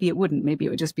 Or maybe it wouldn't. Maybe it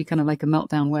would just be kind of like a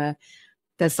meltdown where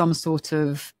there's some sort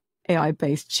of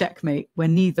AI-based checkmate where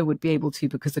neither would be able to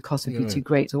because the cost would be too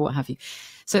great or what have you.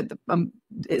 So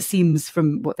it seems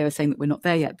from what they were saying that we're not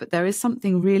there yet, but there is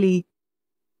something really,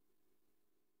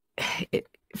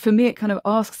 for me, it kind of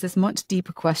asks this much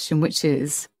deeper question, which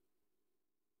is,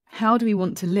 how do we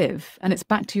want to live? And it's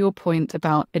back to your point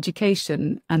about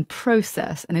education and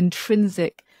process and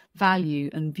intrinsic value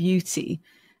and beauty.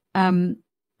 And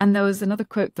there was another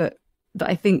quote that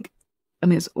I think, I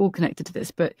mean, it's all connected to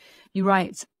this, but you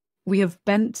write, we have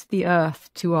bent the earth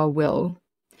to our will.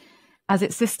 As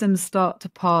its systems start to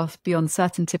pass beyond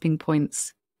certain tipping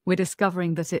points, we're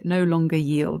discovering that it no longer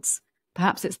yields.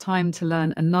 Perhaps it's time to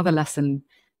learn another lesson,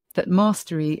 that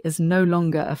mastery is no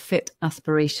longer a fit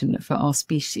aspiration for our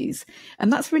species.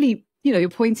 And that's really, you're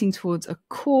pointing towards a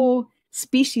core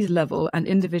species level and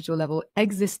individual level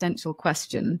existential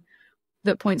question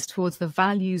that points towards the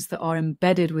values that are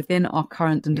embedded within our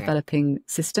current and developing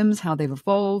systems, how they've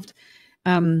evolved.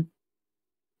 And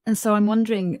so I'm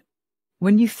wondering,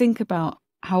 when you think about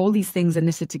how all these things are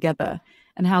knitted together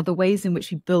and how the ways in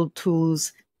which we build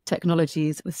tools,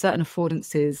 technologies with certain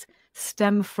affordances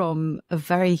stem from a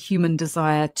very human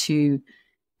desire to,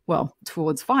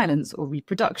 towards violence or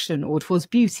reproduction or towards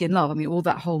beauty and love. I mean, all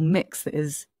that whole mix that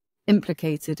is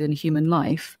implicated in human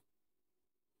life.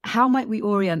 How might we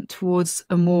orient towards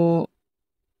a more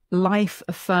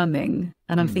life-affirming,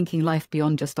 and I'm thinking life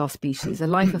beyond just our species, a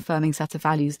life-affirming set of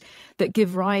values that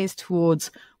give rise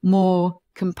towards more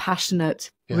compassionate,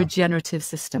 regenerative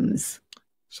systems?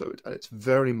 So it's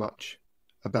very much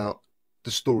about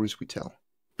the stories we tell,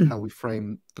 how we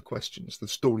frame the questions, the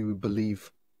story we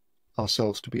believe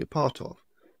ourselves to be a part of.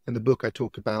 In the book, I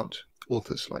talk about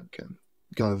authors like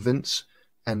Guy Vince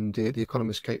and the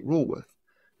economist Kate Raworth.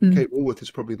 Kate Raworth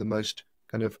is probably the most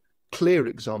kind of clear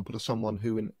example of someone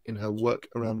who, in her work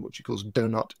around what she calls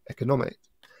donut economics,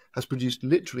 has produced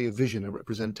literally a vision, a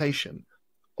representation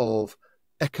of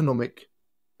economic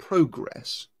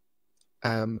progress,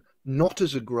 not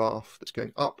as a graph that's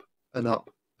going up and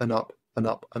up and up and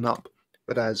up and up,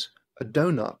 but as a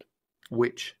donut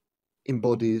which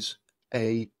embodies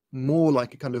a more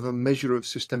like a kind of a measure of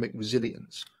systemic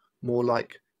resilience, more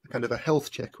like a kind of a health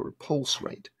check or a pulse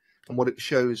rate. And what it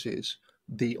shows is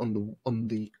on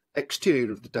the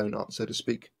exterior of the donut, so to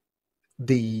speak,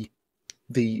 the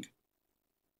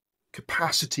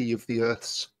capacity of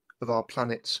of our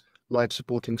planet's life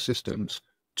supporting systems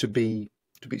to be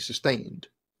sustained,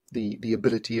 the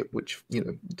ability at which,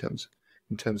 in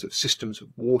terms of systems of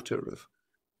water, of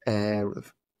air,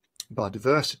 of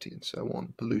biodiversity and so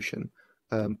on, pollution,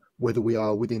 whether we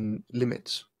are within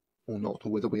limits or not,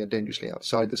 or whether we are dangerously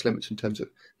outside those limits in terms of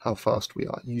how fast we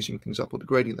are using things up or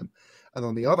degrading them. And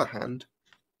on the other hand,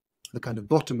 the kind of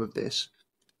bottom of this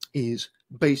is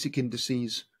basic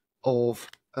indices of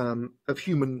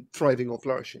human thriving or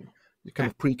flourishing, the kind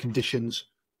of preconditions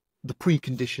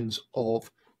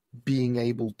of being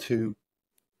able to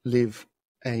live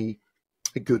a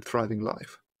good thriving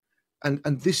life.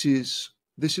 And this is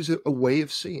a way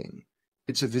of seeing.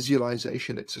 It's a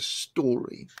visualization, it's a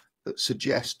story that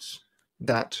suggests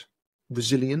that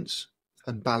resilience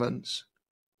and balance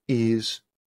is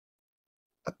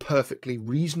a perfectly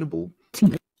reasonable,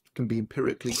 can be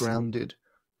empirically grounded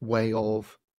way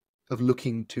of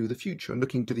looking to the future and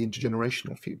looking to the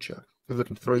intergenerational future, of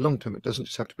looking to the very long term. It doesn't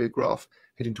just have to be a graph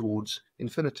heading towards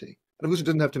infinity. And of course, it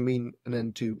doesn't have to mean an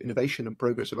end to innovation and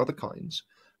progress of other kinds.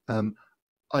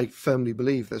 I firmly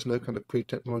believe there's no kind of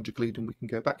pre-technological Eden we can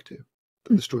go back to.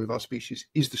 But the story of our species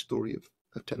is the story of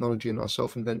technology and our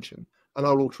self-invention and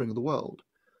our altering of the world.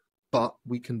 But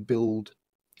we can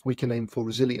aim for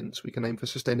resilience, we can aim for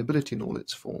sustainability in all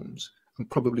its forms, and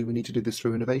probably we need to do this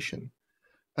through innovation.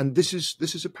 And this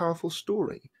is a powerful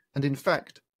story. And in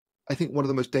fact, I think one of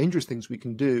the most dangerous things we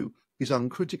can do is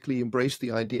uncritically embrace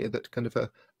the idea that kind of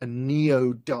a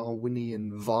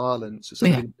neo-Darwinian violence,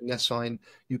 a sign,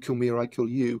 you kill me or I kill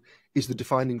you, is the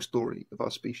defining story of our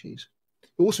species.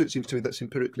 Also, it seems to me that's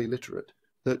empirically illiterate,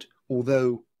 that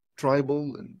although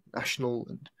tribal and national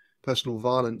and personal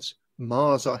violence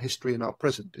mars our history and our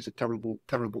present, is a terrible,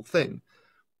 terrible thing,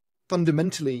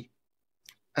 fundamentally,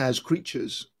 as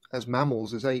creatures, as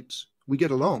mammals, as apes, we get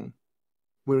along.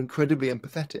 We're incredibly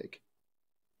empathetic.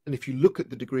 And if you look at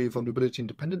the degree of vulnerability and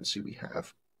dependency we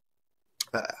have,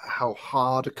 how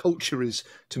hard a culture is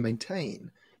to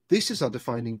maintain, this is our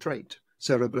defining trait.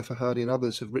 Sarah Bleffer-Hardy and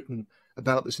others have written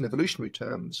about this in evolutionary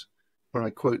terms, where I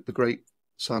quote the great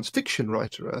science fiction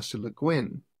writer Ursula Le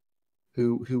Guin,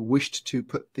 who wished to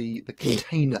put the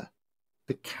container,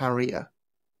 the carrier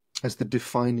as the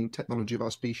defining technology of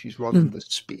our species rather than the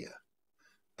spear.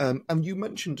 And you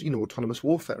mentioned, autonomous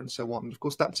warfare and so on. Of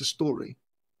course, that's a story.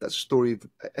 That's a story of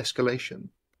escalation.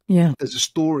 Yeah. There's a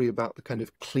story about the kind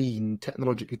of clean,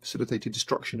 technologically facilitated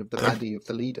destruction of the baddie, of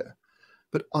the leader.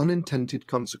 But unintended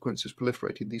consequences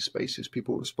proliferate in these spaces.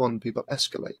 People respond, people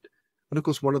escalate. And of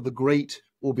course, one of the great,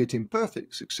 albeit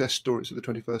imperfect, success stories of the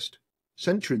 21st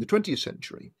century, the 20th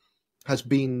century, has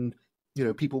been,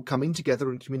 people coming together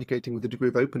and communicating with a degree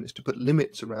of openness to put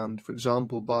limits around, for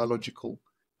example, biological,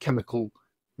 chemical,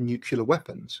 nuclear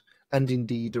weapons, and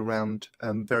indeed around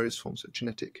various forms of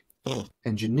genetic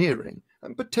engineering,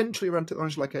 and potentially around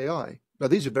technology like AI. Now,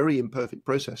 these are very imperfect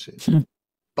processes,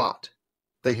 but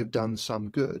they have done some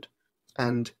good,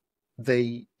 and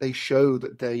they show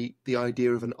that the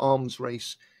idea of an arms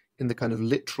race in the kind of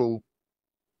literal,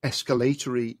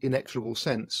 escalatory, inexorable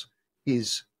sense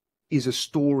is a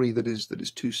story that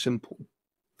is too simple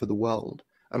for the world.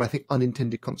 And I think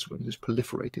unintended consequences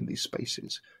proliferate in these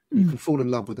spaces. You can fall in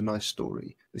love with a nice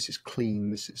story. This is clean,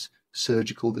 this is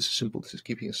surgical, this is simple, this is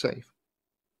keeping us safe.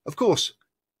 Of course,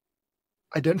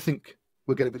 I don't think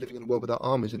we're going to be living in a world without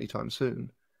armies anytime soon.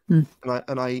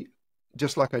 And I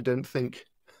just like I don't think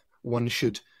one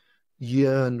should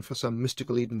yearn for some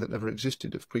mystical Eden that never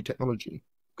existed of pre-technology,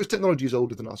 because technology is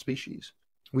older than our species.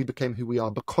 We became who we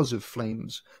are because of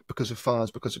flames, because of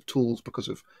fires, because of tools, because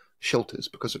of shelters,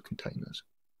 because of containers.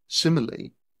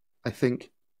 Similarly, I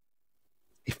think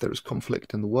if there is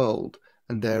conflict in the world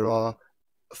and there are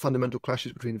fundamental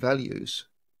clashes between values,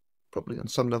 probably on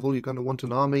some level you're going to want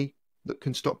an army that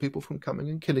can stop people from coming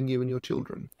and killing you and your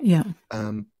children. Yeah.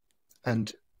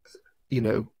 And,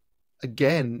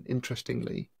 again,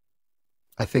 interestingly,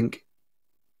 I think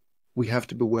we have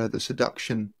to beware the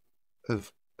seduction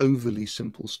of overly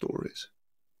simple stories.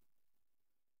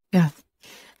 Yeah.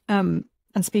 And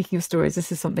speaking of stories,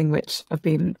 this is something which I've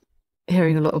been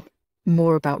hearing a lot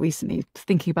more about recently,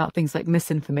 thinking about things like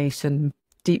misinformation,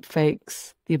 deep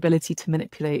fakes, the ability to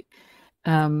manipulate.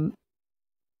 I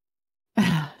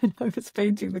was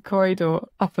painting the corridor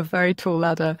up a very tall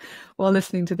ladder while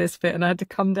listening to this bit, and I had to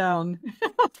come down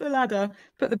off the ladder,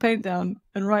 put the paint down,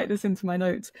 and write this into my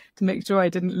notes to make sure I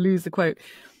didn't lose the quote.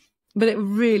 But it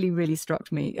really, really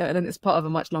struck me, and it's part of a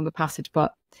much longer passage,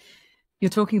 but you're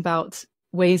talking about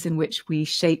ways in which we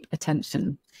shape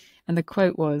attention. And the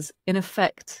quote was, in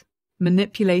effect,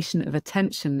 manipulation of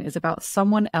attention is about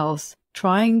someone else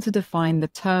trying to define the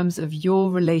terms of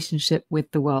your relationship with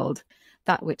the world,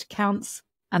 that which counts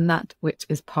and that which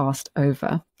is passed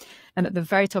over. And at the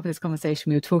very top of this conversation,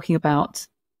 we were talking about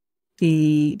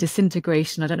the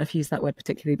disintegration, I don't know if you use that word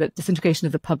particularly, but disintegration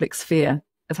of the public sphere,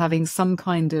 of having some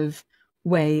kind of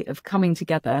way of coming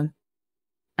together.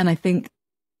 And I think,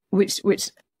 which,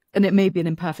 and it may be an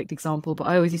imperfect example, but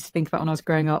I always used to think about when I was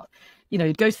growing up,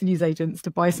 you'd go to the newsagents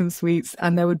to buy some sweets,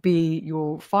 and there would be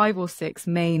your 5 or 6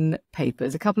 main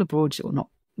papers, a couple of broadsheets, or not,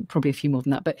 probably a few more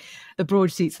than that, but the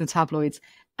broadsheets and the tabloids.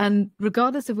 And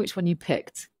regardless of which one you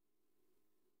picked,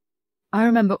 I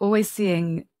remember always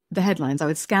seeing the headlines. I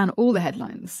would scan all the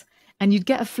headlines, and you'd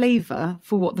get a flavour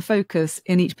for what the focus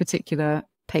in each particular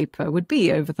paper would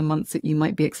be over the months that you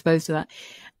might be exposed to that.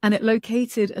 And it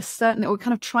located a certain, or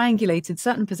kind of triangulated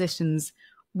certain positions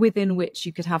within which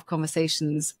you could have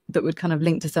conversations that would kind of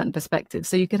link to certain perspectives.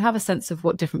 So you could have a sense of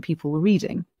what different people were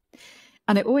reading.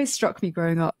 And it always struck me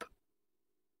growing up,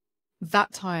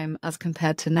 that time as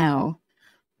compared to now,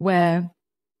 where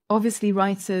obviously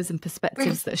writers and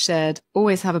perspectives that are shared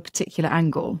always have a particular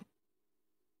angle.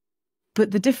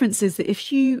 But the difference is that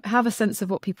if you have a sense of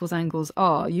what people's angles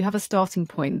are, you have a starting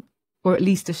point, or at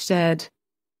least a shared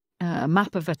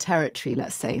map of a territory,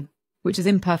 let's say, which is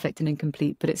imperfect and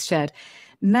incomplete, but it's shared.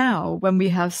 Now, when we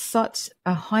have such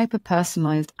a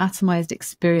hyper-personalized, atomized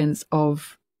experience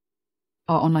of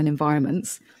our online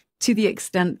environments, to the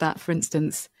extent that, for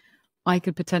instance, I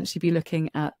could potentially be looking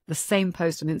at the same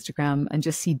post on Instagram and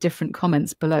just see different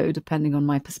comments below, depending on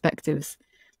my perspectives,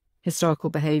 historical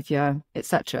behavior,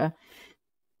 etc.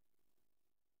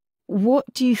 What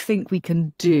do you think we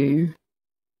can do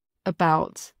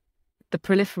about the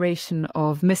proliferation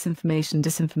of misinformation,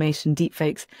 disinformation,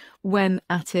 deepfakes, when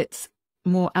at its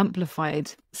more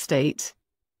amplified state,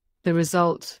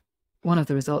 one of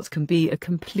the results can be a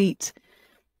complete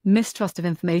mistrust of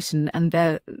information, and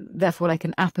therefore like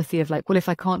an apathy of like, well, if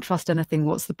I can't trust anything,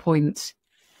 what's the point?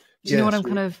 Do you know what I'm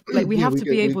kind of like? We have to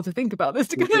be able to think about this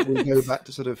together. We go back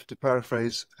to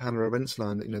paraphrase Hannah Arendt's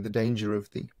line that the danger of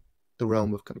the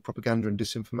realm of kind of propaganda and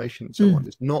disinformation and so on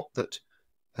is not that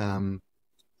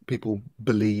people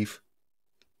believe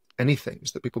anything;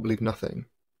 it's that people believe nothing.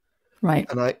 Right.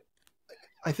 And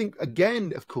I think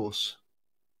again, of course,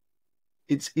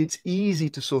 it's easy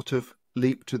to sort of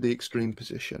leap to the extreme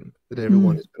position that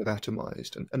everyone is kind of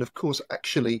atomized. And of course,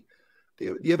 actually,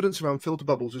 the evidence around filter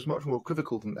bubbles is much more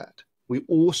equivocal than that. We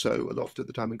also, a lot of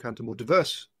the time, encounter more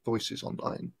diverse voices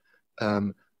online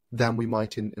than we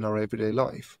might in our everyday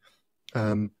life.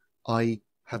 I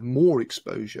have more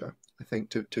exposure, I think,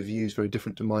 to views very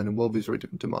different to mine and worldviews very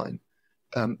different to mine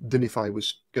than if I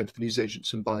was going to the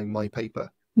newsagents and buying my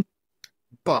paper.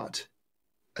 But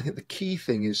I think the key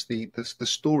thing is the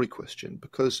story question,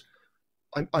 because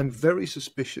I'm very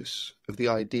suspicious of the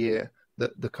idea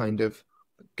that the kind of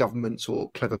governments or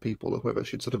clever people or whoever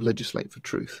should sort of legislate for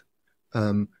truth,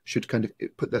 should kind of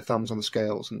put their thumbs on the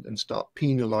scales and start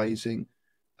penalizing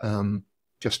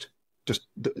just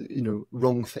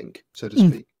wrong think, so to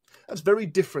speak. That's very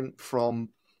different from,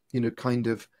 kind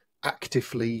of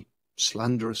actively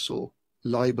slanderous or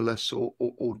libelous or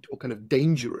kind of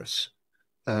dangerous.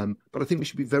 But I think we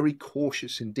should be very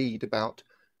cautious indeed about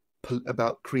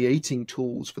creating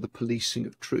tools for the policing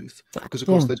of truth, because of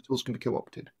course those tools can be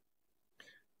co-opted.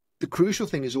 The crucial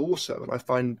thing is also, and I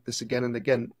find this again and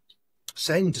again,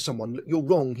 saying to someone, "Look, you're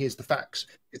wrong, here's the facts,"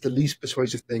 is the least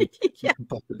persuasive thing you can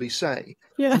possibly say.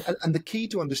 And the key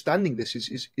to understanding this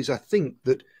is I think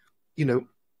that,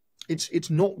 it's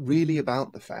not really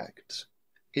about the facts.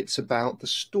 It's about the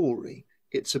story.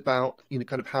 It's about,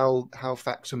 kind of how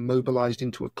facts are mobilized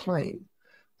into a claim,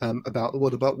 about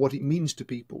what it means to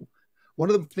people. One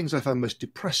of the things I find most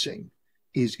depressing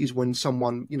is when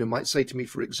someone, might say to me,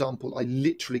 for example, "I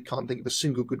literally can't think of a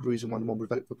single good reason why one would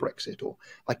vote for Brexit," or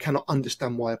 "I cannot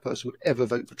understand why a person would ever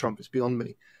vote for Trump. It's beyond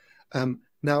me."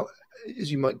 Now,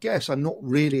 as you might guess, I'm not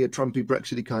really a Trumpy,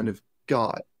 Brexity kind of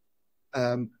guy.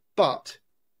 But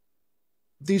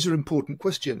these are important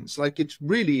questions. Like, it's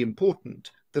really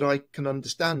important that I can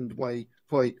understand why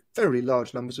very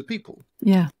large numbers of people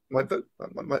might vote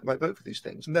for these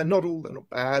things. And they're not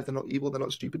bad, they're not evil, they're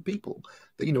not stupid people.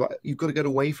 But, you've got to get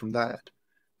away from that.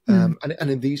 And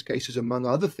in these cases, among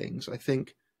other things, I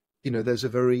think, there's a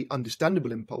very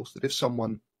understandable impulse that if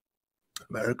someone,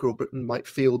 America or Britain, might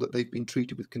feel that they've been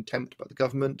treated with contempt by the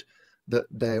government, that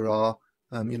there are,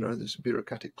 there's a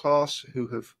bureaucratic class who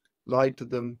have lied to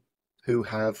them, who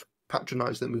have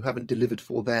patronized them, who haven't delivered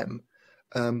for them,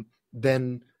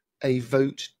 then a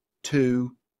vote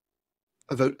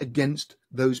against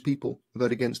those people, a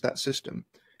vote against that system,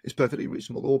 is perfectly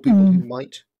reasonable. Or people who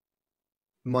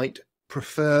might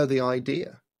prefer the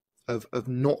idea of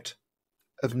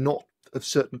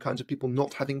certain kinds of people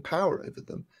not having power over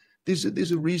them. These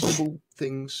are reasonable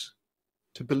things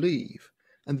to believe.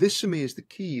 And this, for me, is the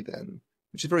key then,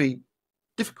 which is very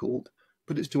difficult,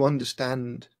 but it's to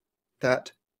understand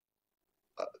that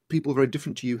people very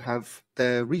different to you have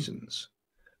their reasons.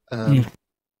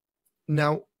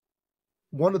 Now,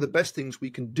 one of the best things we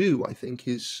can do, I think,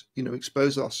 is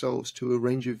expose ourselves to a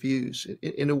range of views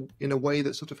in a way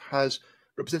that sort of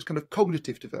represents kind of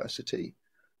cognitive diversity,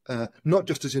 not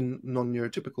just as in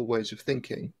non-neurotypical ways of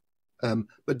thinking,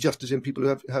 but just as in people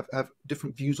who have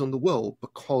different views on the world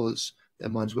because their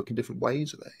minds work in different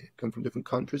ways, or they come from different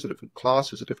countries or different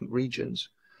classes or different regions.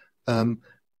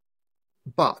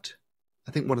 But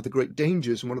I think one of the great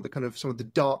dangers and one of the kind of some of the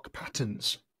dark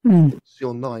patterns that we see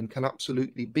online can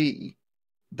absolutely be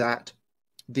that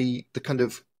the kind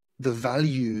of the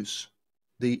values,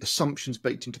 the assumptions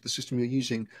baked into the system you're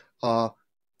using are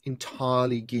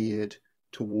entirely geared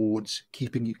towards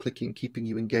keeping you clicking, keeping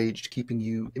you engaged, keeping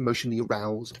you emotionally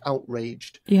aroused,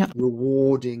 outraged,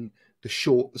 rewarding the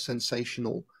short, the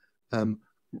sensational,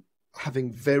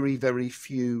 having very, very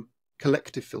few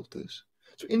collective filters.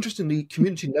 So interestingly,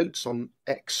 community notes on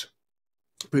X,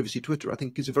 previously Twitter, I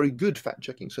think is a very good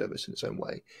fact-checking service in its own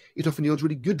way. It often yields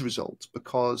really good results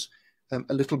because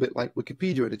a little bit like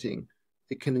Wikipedia editing,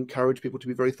 it can encourage people to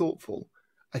be very thoughtful.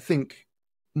 I think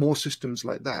more systems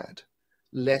like that,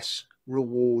 less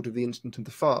reward of the instant and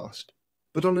the fast.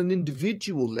 But on an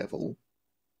individual level,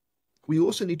 we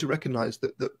also need to recognize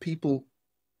that people,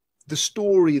 the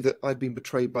story that I've been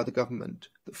betrayed by the government,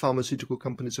 that pharmaceutical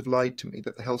companies have lied to me,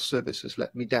 that the health service has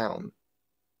let me down,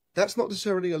 that's not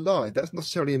necessarily a lie. That's not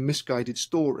necessarily a misguided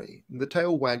story. The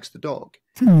tail wags the dog.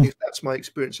 If that's my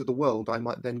experience of the world, I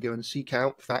might then go and seek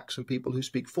out facts and people who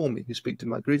speak for me, who speak to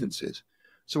my grievances.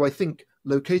 So I think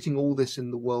locating all this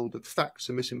in the world of facts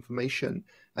and misinformation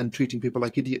and treating people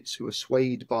like idiots who are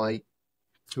swayed by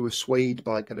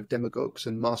kind of demagogues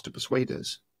and master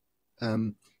persuaders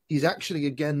is actually,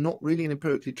 again, not really an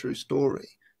empirically true story.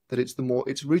 That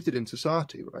it's rooted in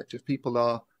society, right? If people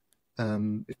are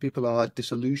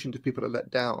disillusioned, if people are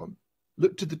let down,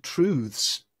 look to the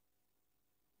truths.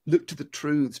 Look to the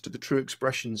truths, to the true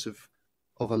expressions of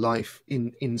a life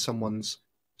in someone's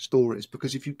stories,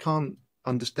 because if you can't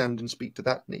understand and speak to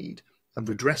that need and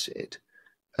redress it,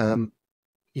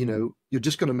 you're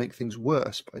just going to make things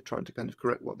worse by trying to kind of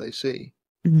correct what they see.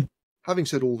 Mm. Having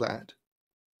said all that,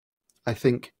 I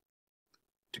think,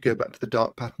 to go back to the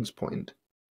dark patterns point,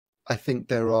 I think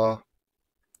there are,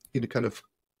 kind of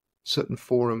certain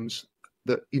forums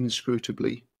that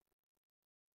inscrutably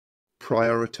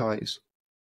prioritize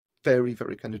very,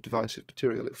 very kind of divisive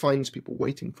material. It finds people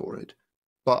waiting for it,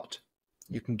 but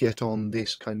you can get on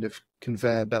this kind of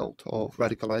conveyor belt of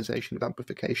radicalization, of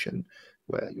amplification,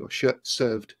 where you're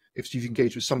served, if you've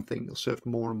engaged with something, you're served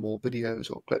more and more videos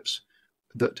or clips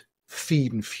that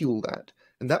feed and fuel that.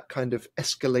 And that kind of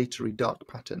escalatory dark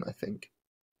pattern, I think,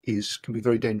 can be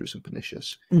very dangerous and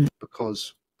pernicious,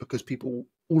 because people,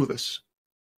 all of us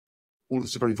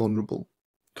are very vulnerable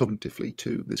cognitively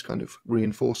to this kind of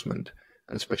reinforcement,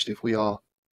 and especially if we are,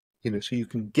 so you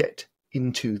can get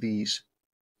into these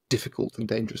difficult and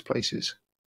dangerous places,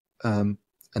 and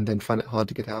then find it hard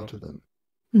to get out of them.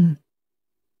 Mm.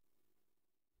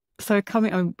 So I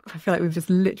feel like we've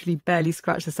just literally barely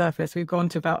scratched the surface. We've gone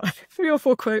to about 3 or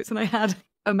 4 quotes, and I had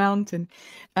a mountain.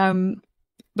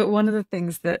 But one of the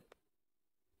things that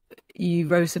you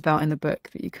wrote about in the book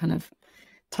that you kind of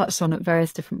touched on at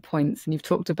various different points, and you've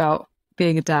talked about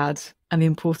being a dad and the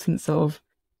importance of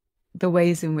the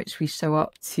ways in which we show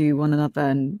up to one another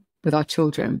and with our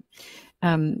children.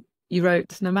 You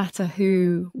wrote, no matter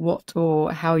who, what,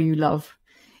 or how you love,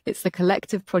 it's the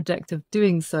collective project of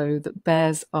doing so that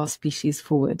bears our species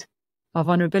forward. Our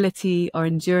vulnerability, our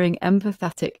enduring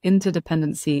empathetic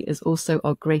interdependency is also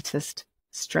our greatest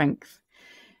strength.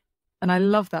 And I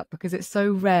love that, because it's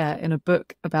so rare in a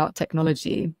book about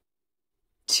technology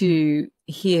to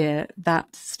hear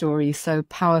that story so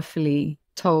powerfully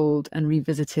told and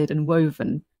revisited and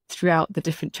woven throughout the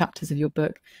different chapters of your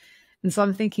book. And so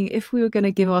I'm thinking, if we were going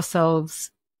to give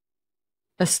ourselves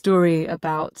a story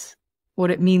about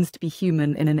what it means to be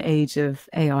human in an age of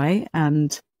AI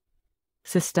and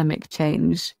systemic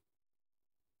change,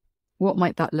 what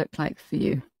might that look like for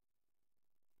you?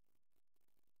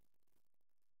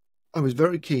 I was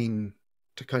very keen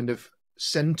to kind of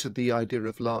center the idea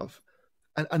of love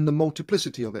and the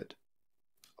multiplicity of it.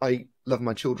 I love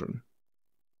my children.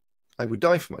 I would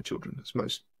die for my children, as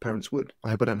most parents would.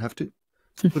 I hope I don't have to.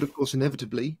 But of course,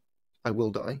 inevitably, I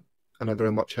will die, and I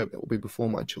very much hope it will be before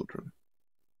my children.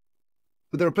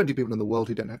 But there are plenty of people in the world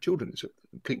who don't have children. It's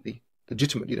completely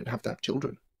legitimate. You don't have to have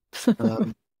children.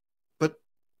 But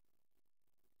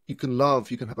you can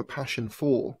love, you can have a passion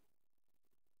for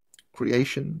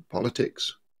creation,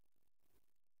 politics,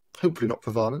 hopefully not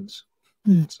for violence.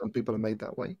 Some people are made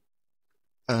that way.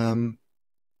 And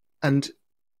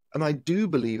I do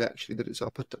believe, actually, that it's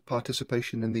our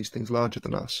participation in these things larger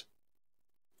than us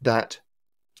that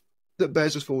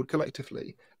bears us forward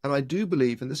collectively. And I do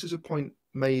believe, and this is a point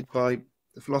made by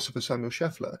the philosopher Samuel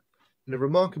Scheffler in a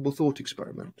remarkable thought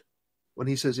experiment, when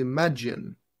he says,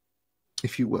 imagine,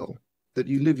 if you will, that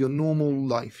you live your normal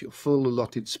life, your full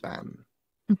allotted span,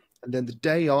 and then the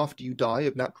day after you die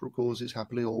of natural causes,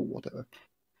 happily or whatever,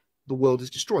 the world is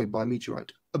destroyed by a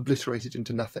meteorite, obliterated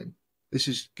into nothing. This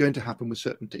is going to happen with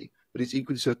certainty, but it's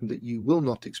equally certain that you will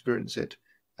not experience it,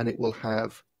 and it will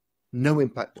have no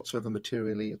impact whatsoever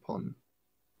materially upon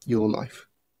your life.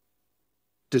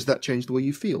 Does that change the way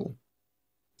you feel?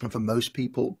 And for most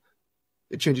people,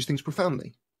 it changes things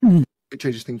profoundly. It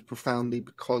changes things profoundly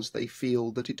because they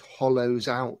feel that it hollows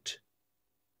out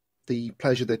the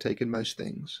pleasure they take in most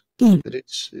things. That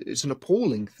it's an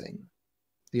appalling thing.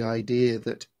 The idea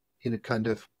that in a kind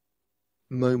of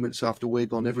moments after we're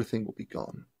gone, everything will be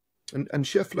gone. And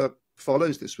Scheffler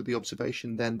follows this with the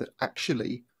observation then that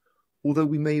actually, although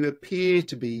we may appear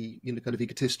to be, kind of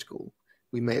egotistical,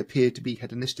 we may appear to be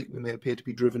hedonistic, we may appear to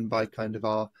be driven by kind of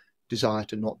our desire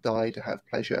to not die, to have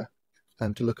pleasure,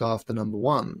 and to look after number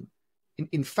one.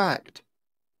 In fact,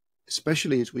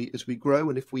 especially as we grow,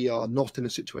 and if we are not in a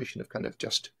situation of kind of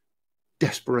just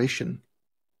desperation,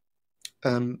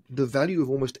 the value of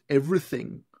almost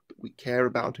everything that we care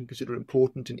about and consider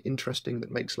important and interesting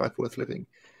that makes life worth living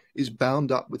is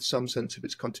bound up with some sense of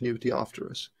its continuity after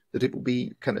us, that it will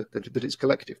be kind of, that it's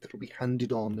collective, that it will be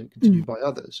handed on and continued by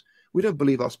others. We don't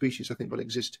believe our species, I think, will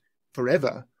exist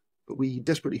forever, but we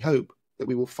desperately hope that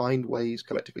we will find ways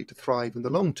collectively to thrive in the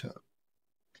long term.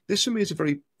 This, for me, is a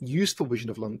very useful vision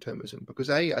of long-termism because,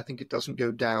 A, I think it doesn't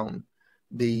go down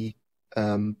the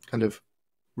kind of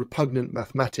repugnant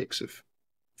mathematics of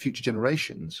future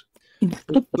generations,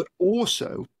 but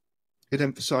also it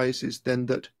emphasizes then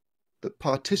that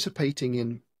participating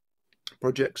in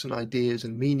projects and ideas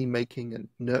and meaning-making and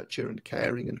nurture and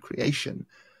caring and creation,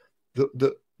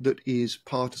 that that is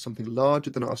part of something larger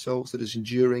than ourselves, that is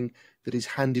enduring, that is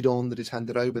handed on, that is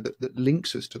handed over, that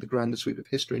links us to the grander sweep of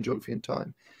history and geography and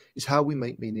time, is how we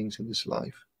make meanings in this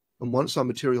life. And once our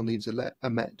material needs are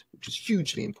met, which is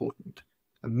hugely important,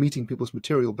 and meeting people's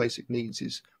material basic needs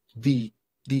is the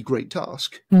great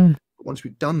task. Mm. But once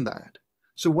we've done that,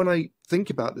 so when I think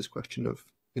about this question of,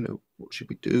 what should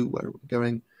we do, where are we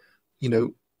going,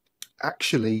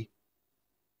 actually,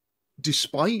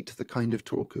 despite the kind of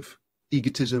talk of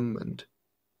egotism and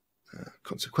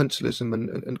consequentialism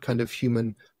and kind of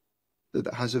human,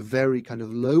 that has a very kind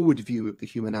of lowered view of the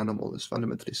human animal as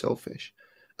fundamentally selfish,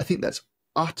 I think that's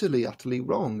utterly, utterly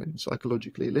wrong and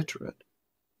psychologically illiterate.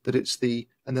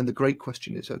 And then the great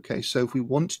question is, okay, so if we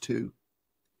want to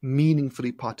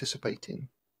meaningfully participate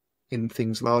in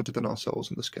things larger than ourselves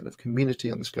on the scale of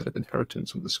community, on the scale of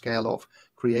inheritance, on the scale of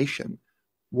creation,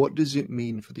 what does it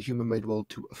mean for the human-made world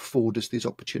to afford us these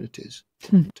opportunities,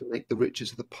 to make the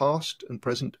riches of the past and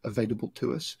present available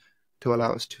to us, to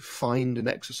allow us to find and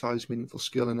exercise meaningful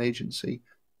skill and agency,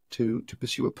 to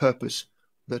pursue a purpose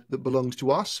that belongs to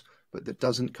us, but that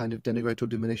doesn't kind of denigrate or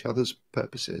diminish others'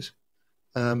 purposes.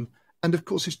 And of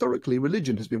course, historically,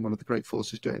 religion has been one of the great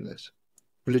forces doing this.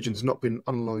 Religion has not been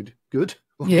unalloyed good,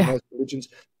 or most religions,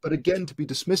 but again, to be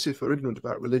dismissive or ignorant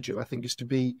about religion, I think, is to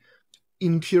be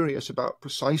incurious about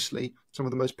precisely some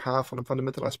of the most powerful and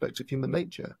fundamental aspects of human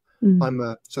nature. I'm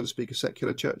a, so to speak, a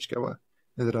secular churchgoer,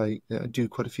 in that I do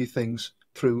quite a few things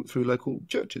through local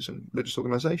churches and religious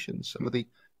organizations. Some of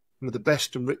the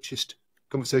best and richest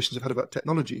conversations I've had about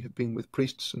technology have been with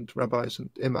priests and rabbis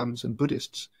and imams and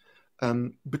Buddhists,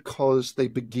 because they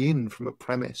begin from a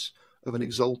premise of an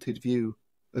exalted view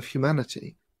of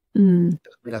humanity. I mean,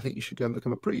 I think you should go and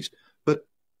become a priest. But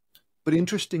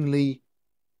interestingly,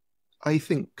 I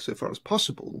think, so far as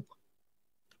possible,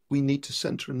 we need to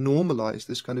center and normalize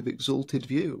this kind of exalted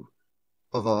view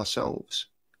of ourselves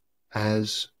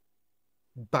as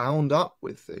bound up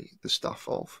with the stuff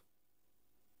of,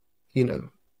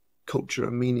 culture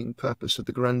and meaning, purpose of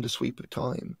the grander sweep of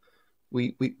time.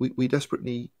 We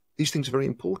desperately, these things are very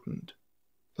important,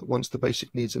 but once the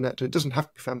basic needs are met, and it doesn't have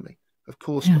to be family, of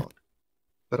course not.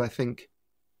 But I think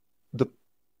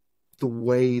the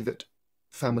way that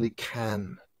family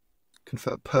can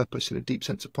confer purpose in a deep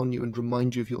sense upon you and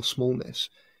remind you of your smallness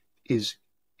is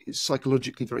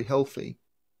psychologically very healthy,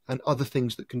 and other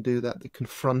things that can do that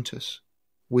confront us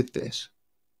with this,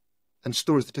 and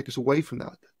stories that take us away from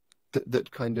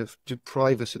that kind of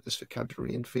deprive us of this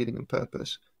vocabulary and feeling and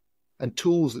purpose, and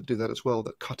tools that do that as well,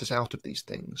 that cut us out of these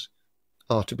things,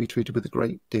 are to be treated with a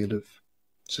great deal of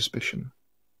suspicion.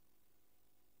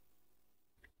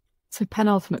 So,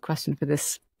 penultimate question for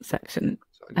this section.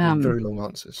 Very long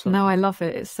answers. Sorry. No, I love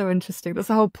it. It's so interesting. That's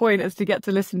the whole point, is to get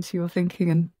to listen to your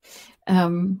thinking.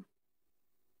 And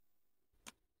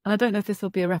I don't know if this will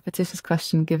be a repetitious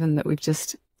question, given that we've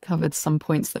just covered some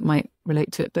points that might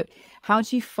relate to it, but how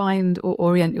do you find or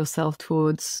orient yourself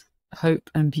towards hope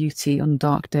and beauty on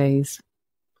dark days?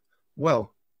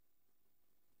 Well,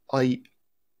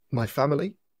 my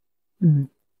family,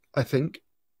 I think,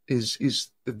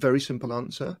 is a very simple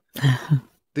answer.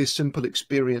 This simple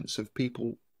experience of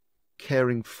people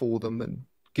caring for them and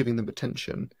giving them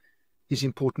attention is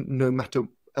important, no matter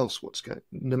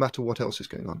what else is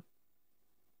going on.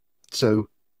 So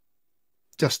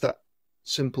just that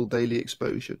simple daily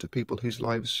exposure to people whose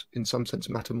lives in some sense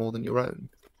matter more than your own,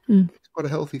 it's quite a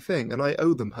healthy thing, and I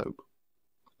owe them hope.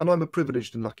 And I'm a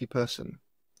privileged and lucky person.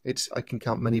 I can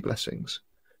count many blessings,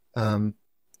 and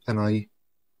I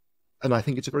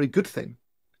think it's a very good thing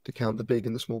to count the big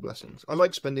and the small blessings. I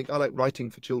like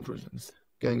writing for children and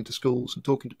going into schools and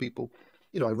talking to people.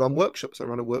 I run workshops. I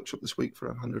ran a workshop this week for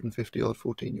 150 odd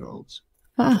 14-year-olds,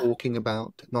 talking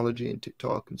about technology and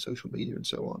TikTok and social media and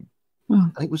so on.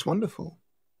 And it was wonderful.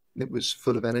 It was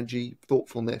full of energy,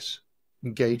 thoughtfulness,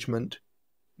 engagement,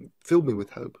 filled me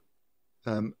with hope.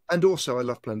 And also I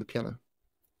love playing the piano.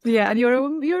 Yeah, and you're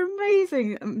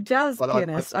amazing jazz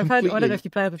pianist. I've heard. I don't know if you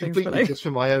play other things, but just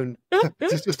for my own,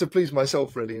 just to please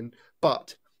myself, really.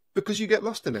 But because you get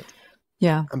lost in it,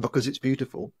 and because it's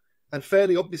beautiful, and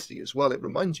fairly obviously as well, it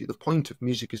reminds you the point of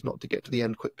music is not to get to the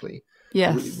end quickly.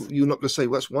 Yes, you're not going to say,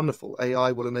 "Well, that's wonderful.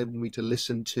 AI will enable me to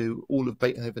listen to all of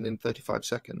Beethoven in 35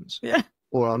 seconds." Yeah,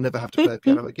 or I'll never have to play a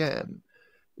piano again.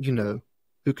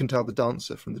 Who can tell the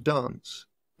dancer from the dance?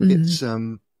 It's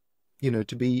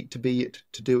to be it,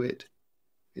 to do it.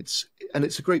 It's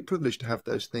a great privilege to have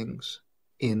those things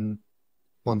in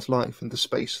one's life and the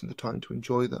space and the time to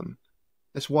enjoy them.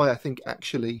 That's why I think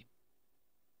actually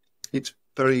it's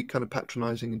very kind of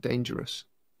patronizing and dangerous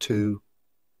to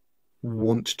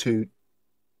want to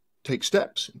take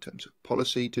steps in terms of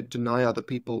policy to deny other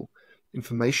people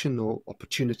information or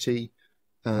opportunity,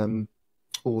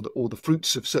 or the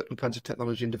fruits of certain kinds of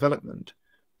technology and development.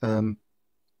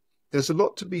 There's a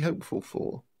lot to be hopeful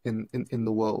for in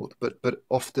the world, but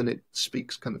often it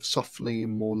speaks kind of softly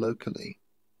and more locally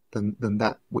than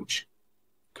that which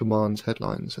commands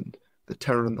headlines. And the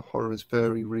terror and the horror is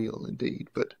very real indeed.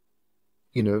 But,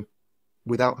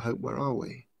 without hope, where are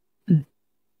we?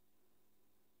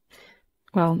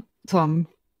 Well, Tom,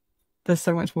 there's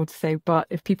so much more to say, but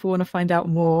if people want to find out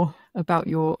more about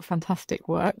your fantastic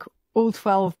work, all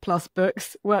 12 plus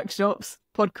books, workshops,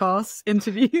 podcasts,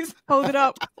 interviews, hold it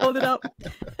up.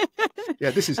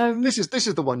 Yeah, this is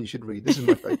the one you should read. This is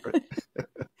my favorite.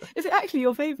 Is it actually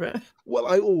your favorite? Well,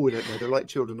 I don't know. They're like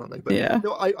children, aren't they? But yeah.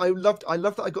 No, I love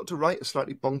that I got to write a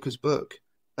slightly bonkers book.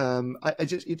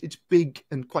 It's big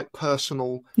and quite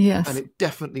personal. Yes. And it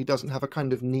definitely doesn't have a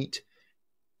kind of neat,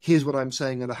 here's what I'm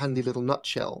saying in a handy little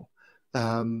nutshell.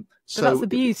 So that's the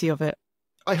beauty of it.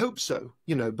 I hope so,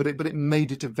 but it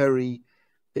made it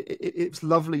it's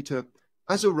lovely to,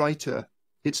 as a writer,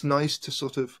 it's nice to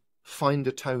sort of find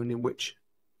a tone in which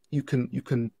you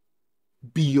can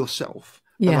be yourself.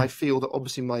 Yeah. And I feel that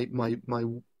obviously my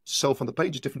self on the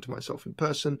page is different to myself in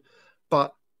person,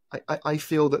 but I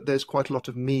feel that there's quite a lot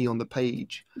of me on the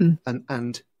page,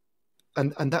 and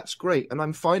that's great. And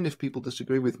I'm fine if people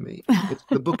disagree with me.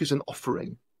 The book is an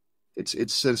offering.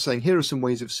 It's saying, here are some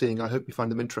ways of seeing. I hope you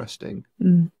find them interesting.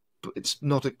 But it's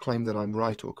not a claim that I'm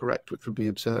right or correct, which would be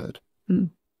absurd.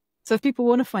 So if people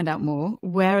want to find out more,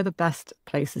 where are the best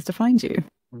places to find you?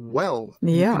 Well,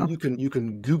 yeah, you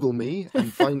can Google me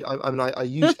and find. I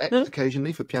use X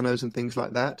occasionally for pianos and things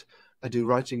like that. I do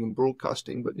writing and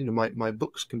broadcasting, but my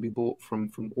books can be bought from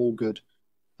all good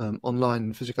online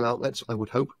and physical outlets, I would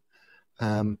hope.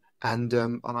 And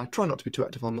I try not to be too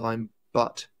active online,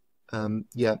 but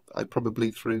I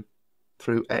probably through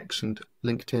X and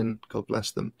LinkedIn, God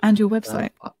bless them. And your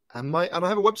website. And I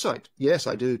have a website. Yes,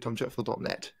 I do,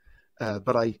 tomchatfield.net.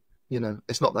 But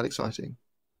it's not that exciting.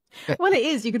 Well, it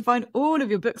is. You can find all of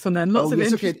your books on there. And lots of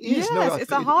okay, it is. Yes, no,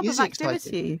 it's a hub of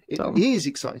activity. It is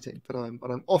exciting, but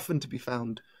I'm often to be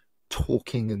found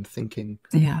talking and thinking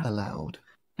aloud.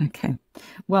 Okay.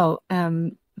 Well,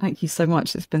 thank you so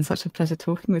much. It's been such a pleasure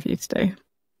talking with you today.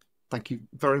 Thank you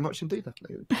very much indeed,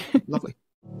 Natalie. Lovely.